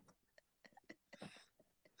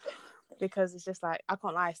 Because it's just like, I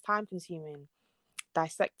can't lie, it's time consuming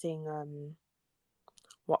dissecting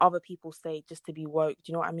what other people say just to be woke.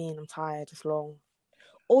 Do you know what I mean? I'm tired. It's long.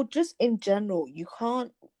 Or just in general, you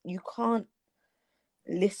can't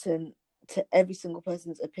listen to every single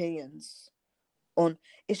person's opinions on.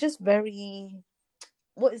 It's just very,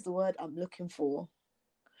 what is the word I'm looking for?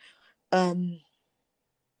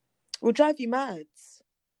 Will drive you mad.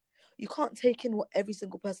 You can't take in what every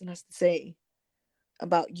single person has to say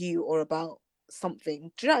about you or about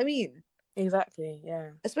something. Do you know what I mean? Exactly, yeah.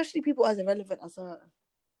 Especially people as irrelevant as her.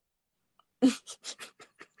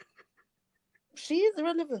 She is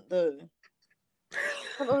irrelevant though.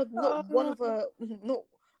 Not one of her, not.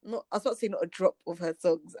 I was about to say not a drop of her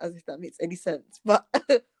songs, as if that makes any sense. But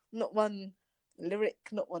not one lyric,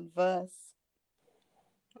 not one verse.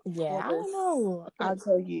 Yeah, I Promise. don't know. I couldn't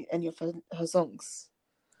tell you any of her songs.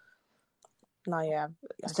 No, yeah.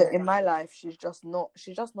 So in my life, she's just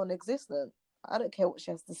non-existent. I don't care what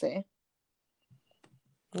she has to say.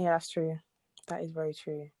 Yeah, that's true. That is very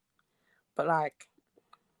true. But like,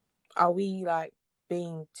 are we like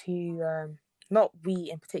being too not we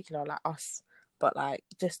in particular, like us, but like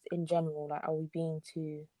just in general, like are we being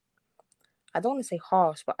too, I don't want to say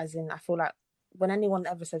harsh, but as in I feel like when anyone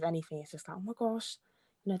ever says anything, it's just like, oh my gosh,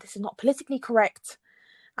 this is not politically correct,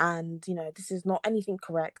 and this is not anything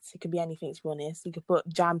correct. It could be anything, to be honest. You could put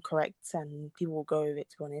jam correct and people will go with it,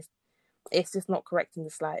 to be honest. It's just not correct in the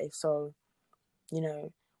slightest. So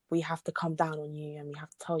we have to come down on you and we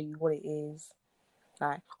have to tell you what it is.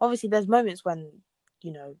 Like, obviously there's moments when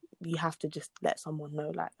you have to just let someone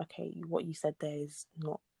know, like, okay, what you said there is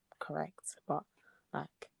not correct. But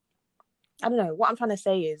like, I don't know, what I'm trying to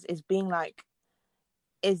say is being like,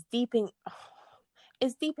 is deeping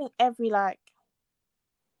every like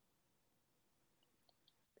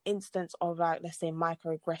instance of, like, let's say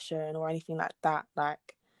microaggression or anything like that.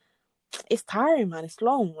 Like, it's tiring, man. It's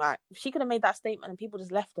long. Like, she could have made that statement and people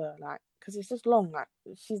just left her, like, because it's just long. Like,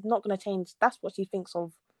 she's not going to change. That's what she thinks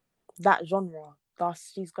of that genre.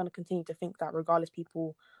 Thus, she's going to continue to think that, regardless.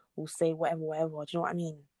 People will say whatever. Do you know what I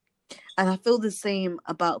mean? And I feel the same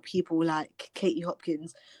about people like Katie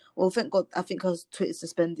Hopkins. Well, thank God, I think her Twitter's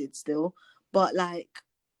suspended still. But like,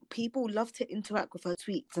 people love to interact with her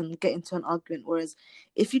tweets and get into an argument. Whereas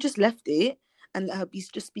if you just left it and let her be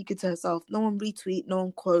just speaking to herself, no one retweet, no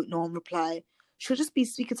one quote, no one reply, she'll just be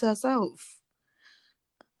speaking to herself.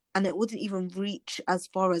 And it wouldn't even reach as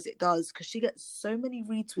far as it does because she gets so many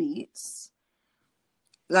retweets.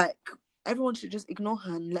 Like, everyone should just ignore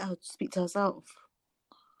her and let her speak to herself.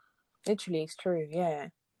 Literally, it's true, yeah.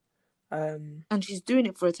 And she's doing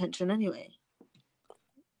it for attention anyway.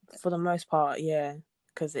 For the most part, yeah.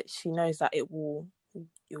 Because she knows that it will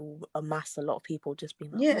amass a lot of people just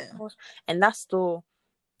being like, yeah. oh my gosh. And that's still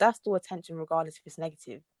attention, regardless if it's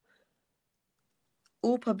negative.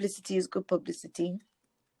 All publicity is good publicity.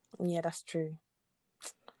 Yeah, that's true.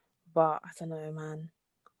 But I don't know, man.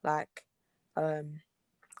 Like,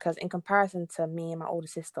 because in comparison to me and my older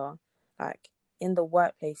sister, like, in the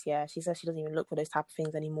workplace, yeah, she says she doesn't even look for those type of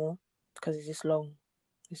things anymore because it's just long.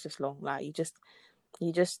 It's just long. Like, you just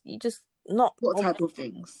not. What type of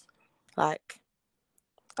things? Like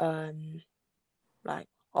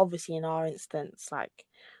obviously in our instance, like,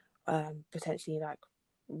 potentially like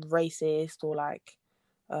racist or like,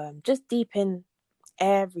 just deep in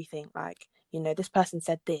everything. Like, this person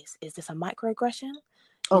said this. Is this a microaggression?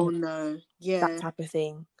 No. Yeah. That type of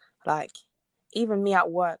thing. Like, even me at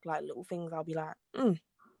work, like, little things, I'll be like,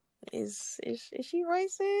 is she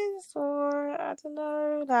racist, or I don't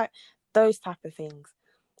know, like, those type of things.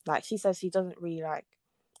 Like, she says she doesn't really like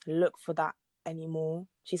look for that anymore.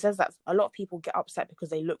 She says that a lot of people get upset because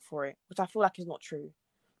they look for it, which I feel like is not true.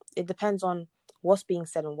 It depends on what's being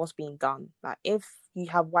said and what's being done. Like, if you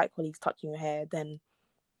have white colleagues touching your hair, then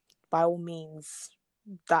by all means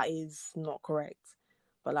that is not correct.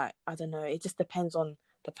 But like, I don't know, it just depends on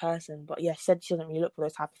the person. But yeah, she said she doesn't really look for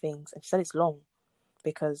those type of things, and she said it's long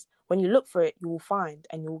because when you look for it, you will find,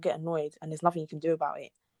 and you will get annoyed, and there's nothing you can do about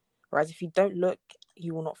it. Whereas if you don't look,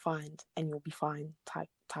 you will not find, and you'll be fine. Type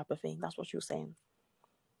of thing. That's what she was saying.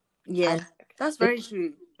 Yeah, and that's very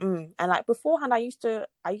true. And like, beforehand, I used to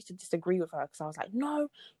disagree with her because I was like, no,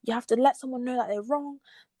 you have to let someone know that they're wrong.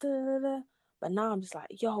 But now I'm just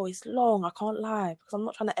like, yo, it's long. I can't lie because I'm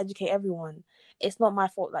not trying to educate everyone. It's not my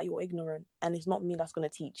fault that you're ignorant, and it's not me that's gonna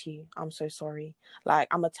teach you. I'm so sorry. Like,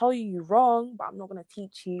 I'm gonna tell you you're wrong, but I'm not gonna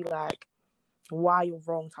teach you like why you're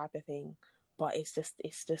wrong, type of thing. But it's just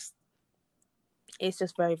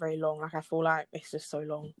very, very long. Like, I feel like it's just so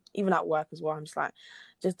long. Even at work as well, I'm just like,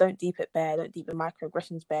 just don't deep it bare. Don't deep the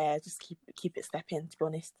microaggressions bare. Just keep it stepping, to be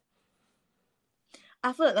honest.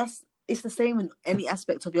 I feel like it's the same in any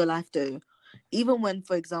aspect of your life though. Even when,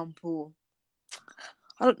 for example,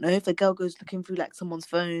 I don't know, if a girl goes looking through like someone's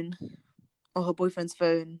phone or her boyfriend's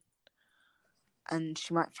phone, and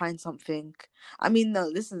she might find something. I mean, no,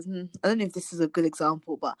 I don't know if this is a good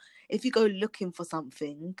example, but if you go looking for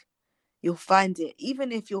something, you'll find it.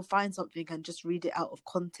 Even if you'll find something and just read it out of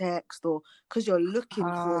context, or because you're looking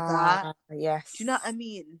for that. Yes. Do you know what I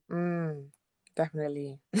mean?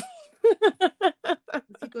 Definitely. If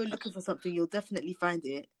you go looking for something, you'll definitely find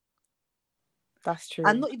it. That's true.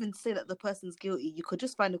 And not even to say that the person's guilty. You could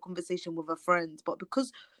just find a conversation with a friend, but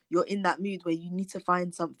because you're in that mood where you need to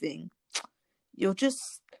find something, you'll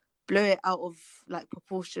just blow it out of like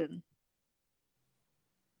proportion.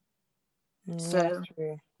 So that's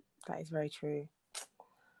true. That is very true.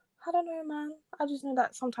 I don't know, man. I just know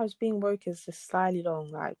that sometimes being woke is just slightly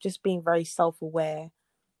long. Like just being very self-aware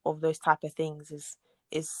of those type of things is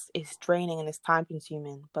draining and it's time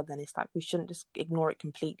consuming. But then it's like we shouldn't just ignore it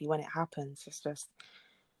completely when it happens. It's just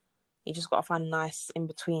you just gotta find a nice in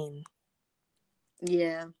between.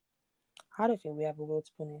 Yeah. I don't think we ever will,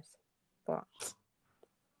 to be honest. But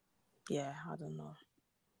yeah, I don't know.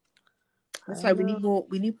 That's why we need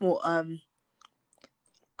more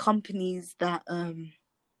companies that I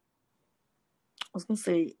was gonna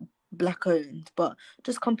say black owned, but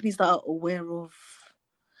just companies that are aware of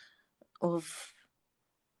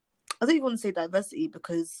I don't even want to say diversity,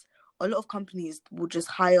 because a lot of companies will just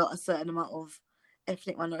hire a certain amount of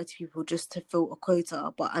ethnic minority people just to fill a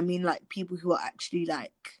quota. But I mean like people who are actually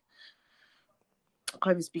like, I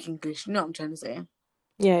can't even speak English, you know what I'm trying to say?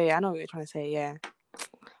 Yeah, I know what you're trying to say, yeah.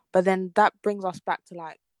 But then that brings us back to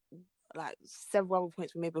like several other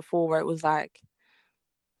points we made before, where it was like,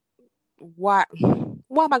 why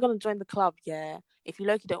am I gonna join the club? Yeah, if you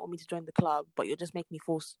don't want me to join the club, but you're just making me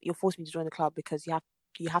force me to join the club because you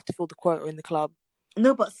have to fill the quota in the club.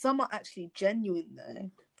 No, but some are actually genuine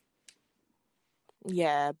though.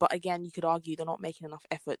 Yeah, but again, you could argue they're not making enough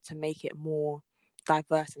effort to make it more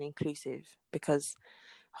diverse and inclusive, because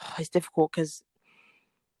it's difficult, because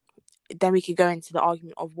then we could go into the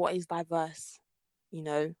argument of what is diverse,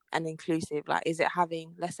 and inclusive. Like, is it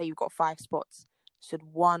having, let's say you've got 5 spots, should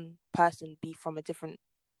one person be from a different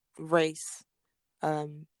race,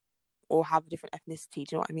 or have a different ethnicity? Do you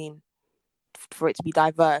know what I mean? For it to be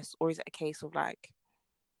diverse, or is it a case of like,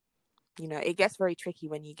 it gets very tricky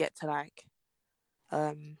when you get to like,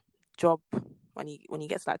 job, when you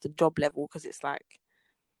get to like the job level, because it's like,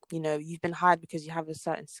 you've been hired because you have a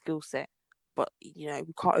certain skill set, but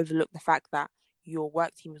we can't overlook the fact that your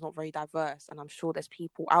work team is not very diverse, and I'm sure there's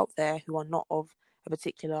people out there who are not of a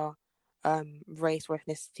particular race or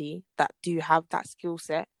ethnicity that do have that skill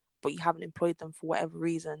set, but you haven't employed them for whatever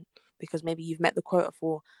reason, because maybe you've met the quota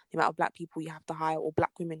for the amount of black people you have to hire, or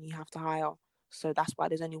black women you have to hire, so that's why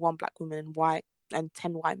there's only one black woman and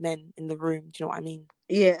 10 white men in the room. Do you know what I mean?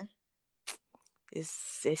 Yeah.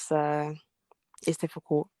 It's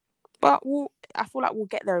difficult. But I feel like we'll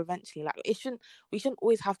get there eventually. Like we shouldn't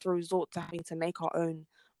always have to resort to having to make our own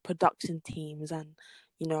production teams and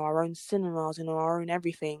our own cinemas and our own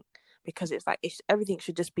everything, because it's like everything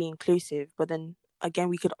should just be inclusive. But then again,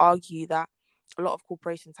 we could argue that a lot of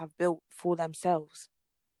corporations have built for themselves,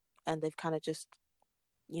 and they've kind of just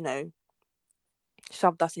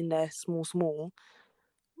shoved us in there small.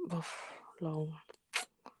 Long.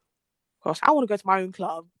 Gosh, I want to go to my own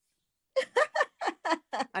club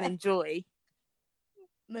and enjoy.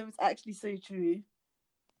 No, it's actually so true.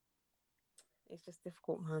 It's just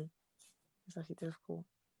difficult, man. It's actually difficult.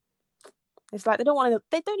 It's like they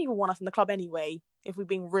don't even want us in the club anyway, if we're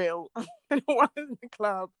being real. They don't want us in the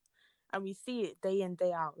club. And we see it day in,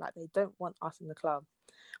 day out. Like, they don't want us in the club.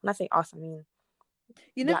 When I say us, I mean,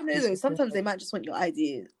 you never know though. Sometimes they might just want your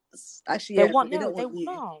ideas. Actually, they yeah, want they don't they want you.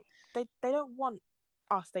 No, they don't want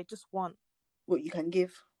us. They just want what you can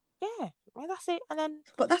give. Yeah, well, that's it. And then,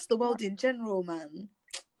 but that's the world in general, man.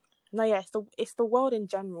 No, yeah, it's the world in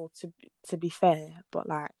general. To be fair, but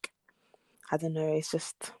like, I don't know. It's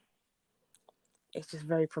just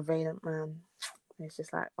very prevalent, man. It's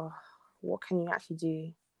just like, oh, what can you actually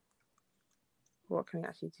do? What can we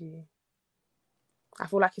actually do? I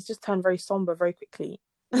feel like it's just turned very somber very quickly.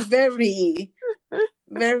 Very,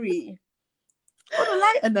 very. On a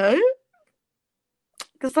lighter note,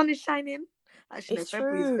 the sun is shining. Actually, It's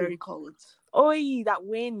February true. is very cold. Oi, that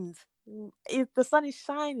wind. The sun is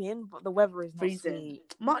shining, but the weather is not freezing.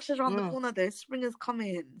 Sweet. March is around the corner though. Spring is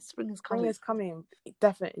coming. Spring is coming.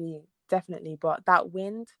 Definitely. But that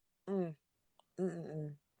wind,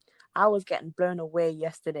 I was getting blown away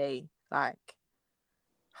yesterday. Like,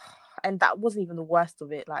 and that wasn't even the worst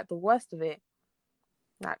of it. Like, the worst of it,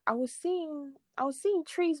 like, I was seeing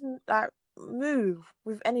trees like move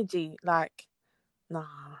with energy. Like, nah.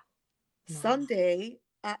 Sunday,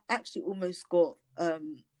 I actually almost got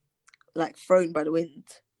like thrown by the wind.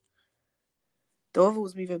 The other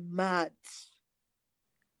was moving mad.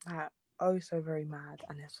 Like, oh, so very mad.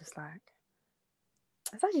 And it's just like,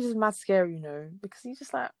 it's actually just mad scary, because you're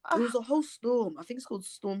just like, It was a whole storm. I think it's called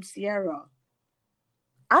Storm Sierra.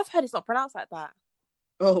 I've heard it's not pronounced like that.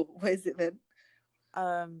 Oh, what is it then?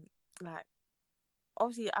 Like,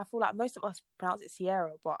 obviously, I feel like most of us pronounce it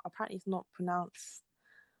Sierra, but apparently it's not pronounced.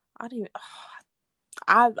 I don't even.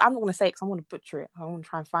 I'm not gonna say it because I'm gonna butcher it. I want to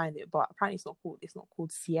try and find it, but apparently it's not called. It's not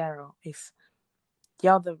called Sierra. It's the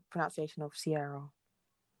other pronunciation of Sierra.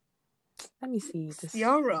 Let me see this.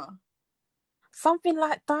 Sierra. Something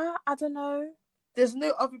like that. I don't know. There's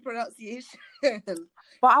no other pronunciation.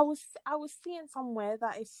 But I was seeing somewhere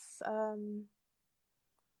that it's I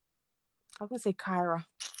was gonna say Kyra.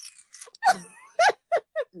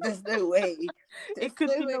 There's no way. It could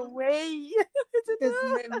be no way.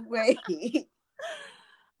 There's no way.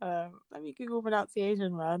 Let me Google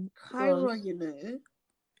pronunciation, man. Kyra, you know.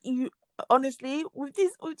 You honestly with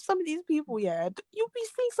some of these people, yeah, you'll be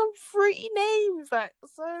seeing some fruity names like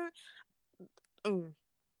so.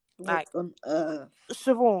 Like what on earth?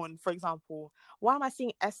 Siobhan, for example. Why am I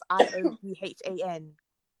seeing Siobhan?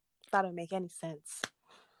 That don't make any sense.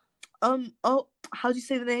 Oh, how do you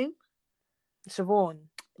say the name? Siobhan.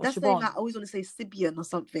 That's the name I always want to say Sibian or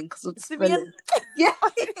something because of the Sibian? spelling. Yeah.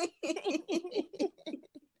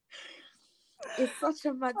 It's such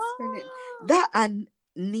a mad spelling. That and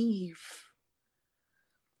Neve.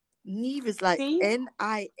 Neve is like NIAMGH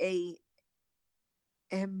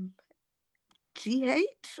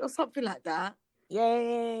or something like that.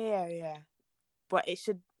 Yeah. But it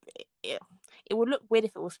should it would look weird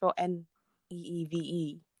if it was spelled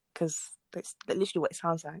Neeve because that's literally what it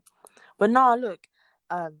sounds like. But no, look,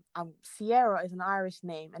 Sierra is an Irish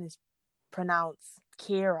name and it's pronounced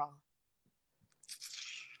Kira.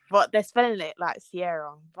 But they're spelling it like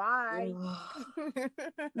Sierra. Bye.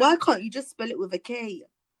 Why can't you just spell it with a K?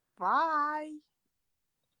 Bye.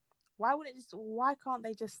 Why can't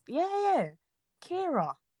they just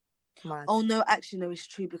Kira. Man. Oh no, actually no, it's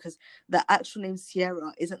true because the actual name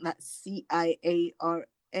Sierra isn't that Ciara.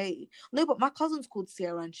 No, but my cousin's called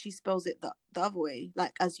Sierra and she spells it the other way,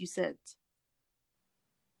 like as you said.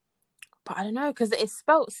 But I don't know because it's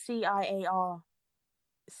spelled Ciara,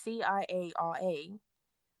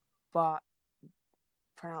 but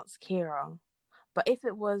pronounced Kira. But if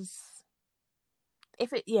it's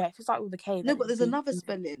like with a K. No, but there's another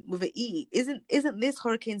spelling with an E. Isn't this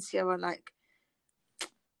Hurricane Sierra like?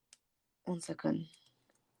 1 second.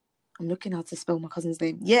 I'm looking how to spell my cousin's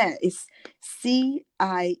name. Yeah, it's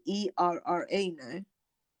Ciera.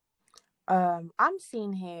 No. I'm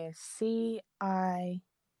seeing here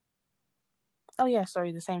Oh yeah,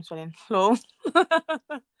 sorry, the same spelling. Lol.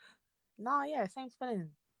 No, yeah, same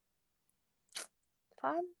spelling.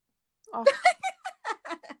 Fine. Oh.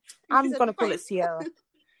 I'm gonna call it Sierra.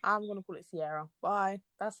 Bye.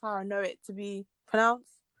 That's how I know it to be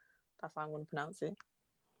pronounced. That's how I'm gonna pronounce it.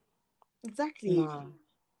 Exactly. Nah,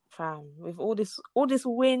 fam. With all this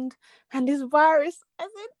wind and this virus, I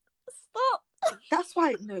said, stop. That's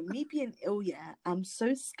why, me being ill, yeah, I'm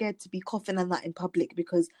so scared to be coughing and that in public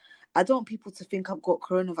because I don't want people to think I've got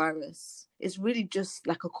coronavirus. It's really just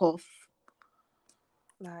like a cough.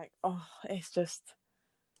 Like, I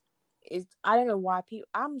don't know why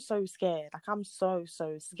I'm so scared. Like, I'm so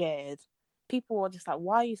scared. People are just like,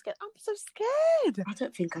 why are you scared? I'm so scared. I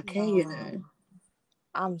don't think I care,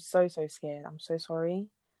 I'm so scared. I'm so sorry.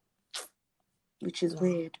 Which is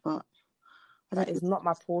weird, but that is not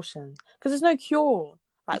my portion. Because there's no cure.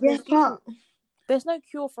 Like, there's no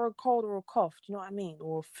cure for a cold or a cough. Do you know what I mean?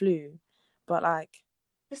 Or a flu. But like,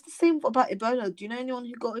 it's the same about Ebola. Do you know anyone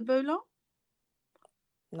who got Ebola?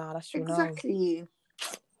 Nah, that's true. Exactly.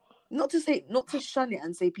 No. Not to shun it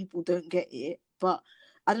and say people don't get it, but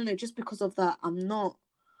I don't know. Just because of that, I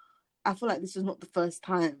feel like this is not the first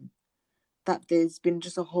time that there's been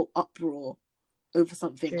just a whole uproar over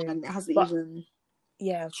something, and it hasn't even.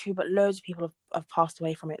 Yeah, true. But loads of people have passed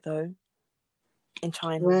away from it though. In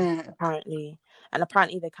China, apparently, and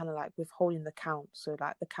apparently they're kind of like withholding the count. So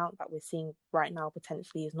like the count that we're seeing right now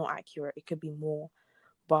potentially is not accurate. It could be more,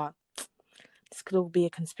 but this could all be a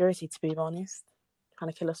conspiracy. To be honest,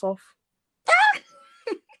 trying to kill us off.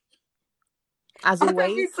 As always, I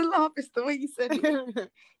don't need to laugh. It's the way you said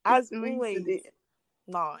it. As always,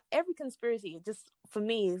 nah. Every conspiracy, just for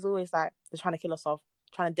me, is always like they're trying to kill us off,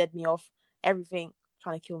 trying to dead me off. Everything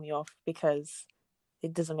trying to kill me off because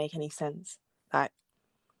it doesn't make any sense.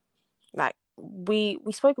 Like we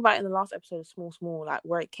spoke about in the last episode of Small, like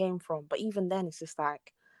where it came from. But even then, it's just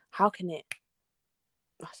like, how can it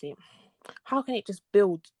just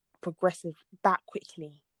build progressive that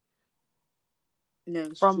quickly? No,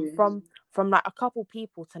 it's from true. from like a couple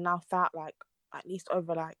people to now that like at least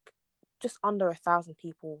over like just under 1,000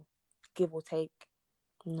 people, give or take.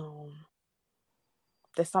 No,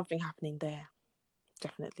 there's something happening there,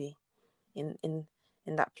 definitely in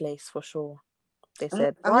that place for sure. They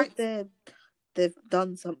said I right. hope they've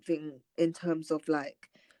done something in terms of like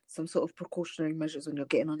some sort of precautionary measures when you're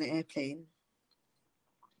getting on an airplane,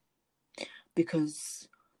 because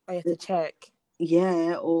I have to check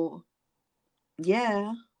yeah, or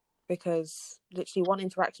yeah, because literally one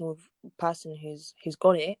interaction with a person who's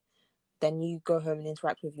got it, then you go home and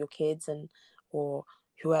interact with your kids and or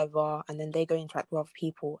whoever, and then they go interact with other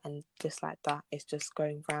people, and just like that, it's just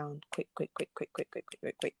going round quick, quick, quick, quick, quick, quick, quick,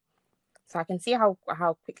 quick, quick. So I can see how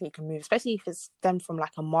quickly it can move, especially if it's stemmed from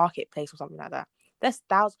like a marketplace or something like that. There's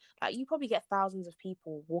thousands, like you probably get thousands of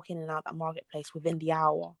people walking in and out that marketplace within the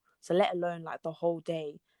hour. So let alone like the whole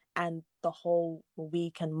day and the whole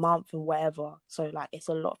week and month and whatever. So like it's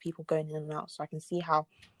a lot of people going in and out. So I can see how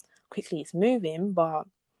quickly it's moving, but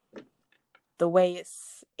the way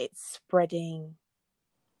it's spreading,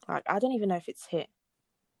 like I don't even know if it's hit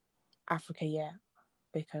Africa yet,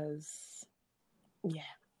 because yeah,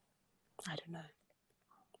 I don't know.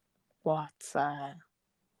 But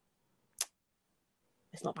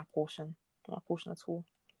it's not my portion. Not my portion at all.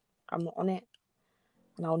 I'm not on it,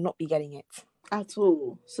 and I'll not be getting it. at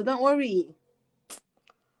all. So don't worry.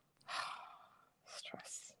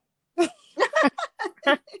 Stress.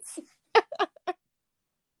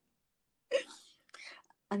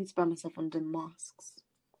 I need to buy myself one of them masks.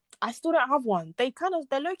 I still don't have one. They're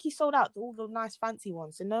low key sold out, all the nice fancy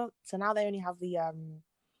ones. So now they only have the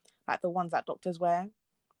like the ones that doctors wear.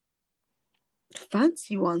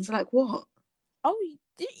 Fancy ones, like what? Oh,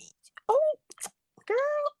 oh, girl,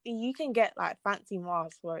 you can get like fancy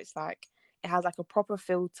masks where it's like it has like a proper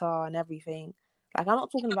filter and everything. Like I'm not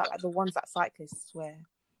talking about like the ones that cyclists wear. I'm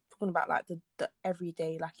talking about like the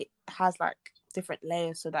everyday, like it has like different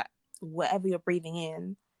layers so that whatever you're breathing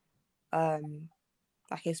in,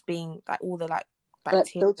 like it's being like all the like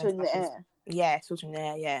bacteria and filtering stuff the is, air. yeah, it's filtering the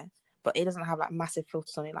air, yeah. But it doesn't have like massive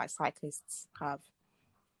filters on it like cyclists have.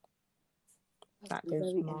 Like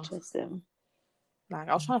those Very masks. interesting. Like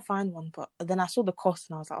I was trying to find one, but then I saw the cost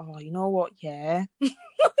and I was like, oh, you know what? Yeah.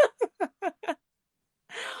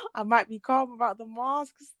 I might be calm about the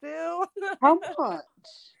mask still. How much?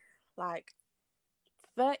 Like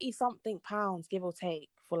 30 something pounds, give or take,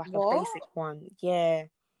 for like a What? basic one. Yeah.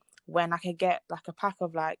 When I could get like a pack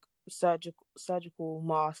of like surgical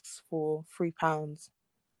masks for £3.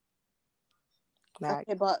 Like,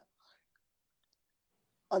 Okay, but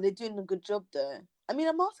are they doing a good job though? I mean,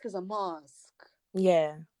 a mask is a mask.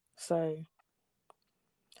 yeah. So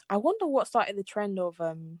I wonder what started the trend of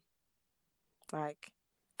like,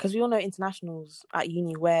 because we all know internationals at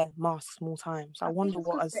uni wear masks more times. So I I think wonder it's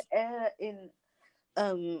what because the has. air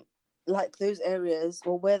in like those areas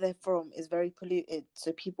or where they're from is very polluted,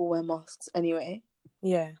 so people wear masks anyway.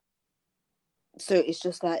 Yeah. So it's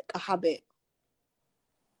just like a habit,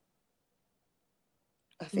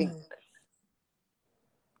 I think.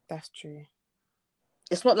 That's true.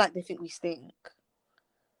 It's not like they think we stink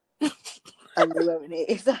and they're wearing it.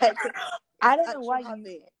 It's like I it's don't know actual why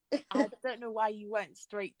habit. I don't know why you went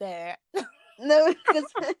straight there. No, because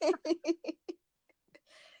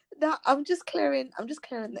that I'm just clearing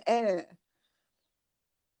the air.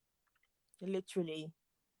 Literally,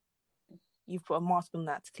 you've put a mask on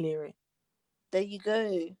that to clear it. There you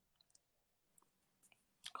go.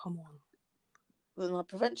 Come on. Well, my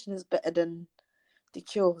prevention is better than the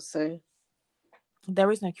cure, so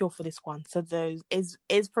There is no cure for this one. So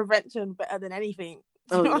is prevention better than anything?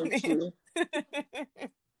 Do you oh know yeah, what I true. mean?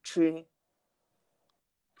 True.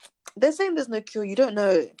 They're saying there's no cure, you don't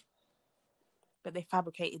know. But they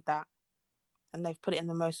fabricated that and they've put it in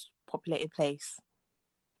the most populated place.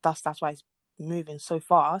 That's why it's moving so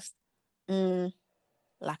fast.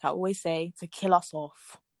 Like I always say, to kill us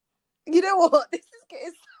off. You know what?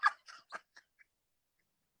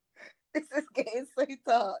 This is getting so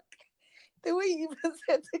dark. The way you even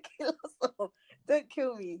said to kill us off. Don't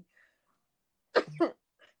kill me.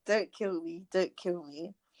 Don't kill me. Don't kill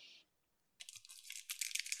me.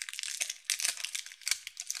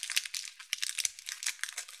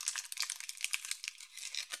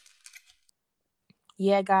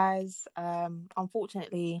 Yeah, guys.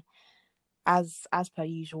 Unfortunately, as per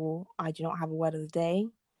usual, I do not have a word of the day.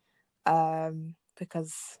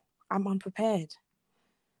 Because I'm unprepared.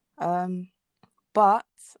 But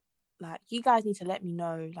like you guys need to let me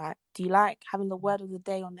know, like, do you like having the word of the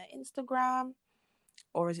day on the Instagram?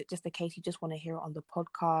 Or is it just a case you just want to hear it on the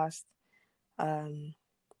podcast?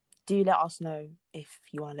 Do let us know if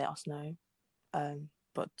you want to let us know.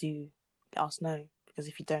 But do let us know, because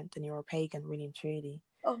if you don't, then you're a pagan, really and truly.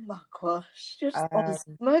 Oh my gosh, you're just on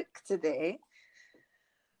smoke today.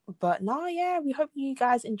 But no, yeah, we hope you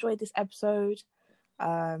guys enjoyed this episode.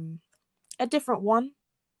 A different one,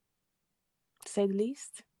 to say the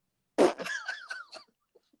least.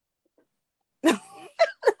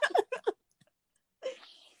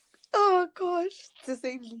 Oh gosh, to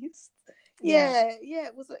say the least. Yeah,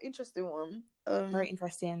 it was an interesting one. Very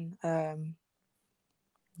interesting.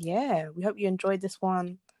 Yeah, we hope you enjoyed this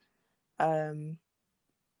one. And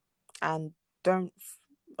don't.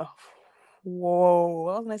 Whoa, what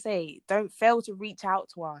was I gonna say? Don't fail to reach out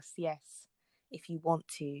to us. Yes, if you want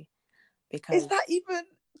to, because is that even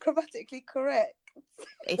grammatically correct?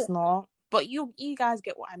 it's not. But you guys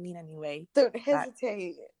get what I mean anyway. Don't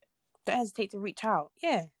hesitate. Don't hesitate to reach out.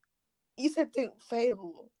 Yeah. You said don't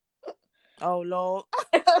fail. Oh Lord.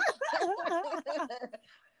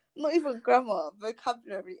 Not even grammar,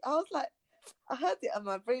 vocabulary. I was like, I heard it and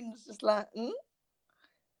my brain was just like,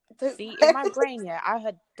 Don't See, in my brain, yeah, I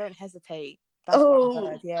heard don't hesitate. That's what I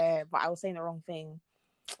heard, yeah, but I was saying the wrong thing.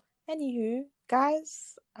 Anywho,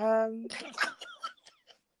 guys, thanks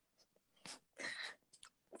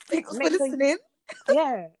for listening.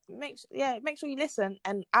 Make sure you listen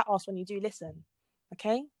and at us when you do listen.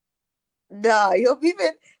 Okay? Nah, you're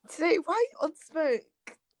moving today. Why are you on smoke?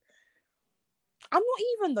 I'm not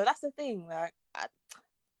even though. That's the thing. Like,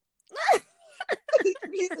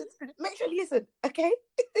 listen, make sure you listen, okay?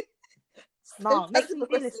 No, make sure you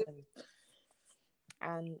do listen.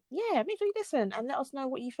 And yeah, make sure you listen and let us know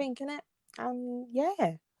what you think, innit?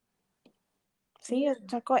 Yeah. See, I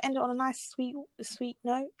got to end it on a nice, sweet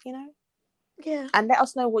note, you know? Yeah. And let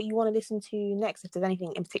us know what you want to listen to next. If there's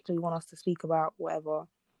anything in particular you want us to speak about, whatever,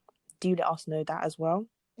 do let us know that as well.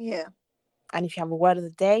 Yeah. And if you have a word of the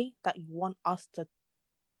day that you want us to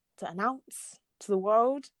announce to the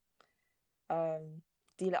world, do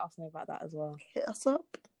let us know about that as well. Hit us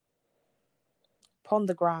up. Pon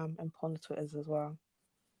the gram and pon the Twitters as well.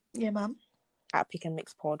 Yeah, ma'am. At Pick and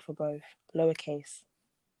Mix Pod for both. Lowercase,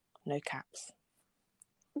 no caps.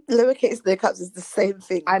 Lowercase, no caps is the same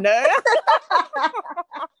thing. I know.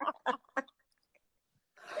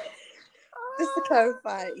 Just to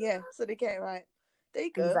clarify, yeah, so they get it right. There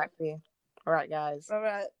you go. Exactly. All right, guys. All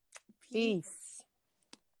right. Peace.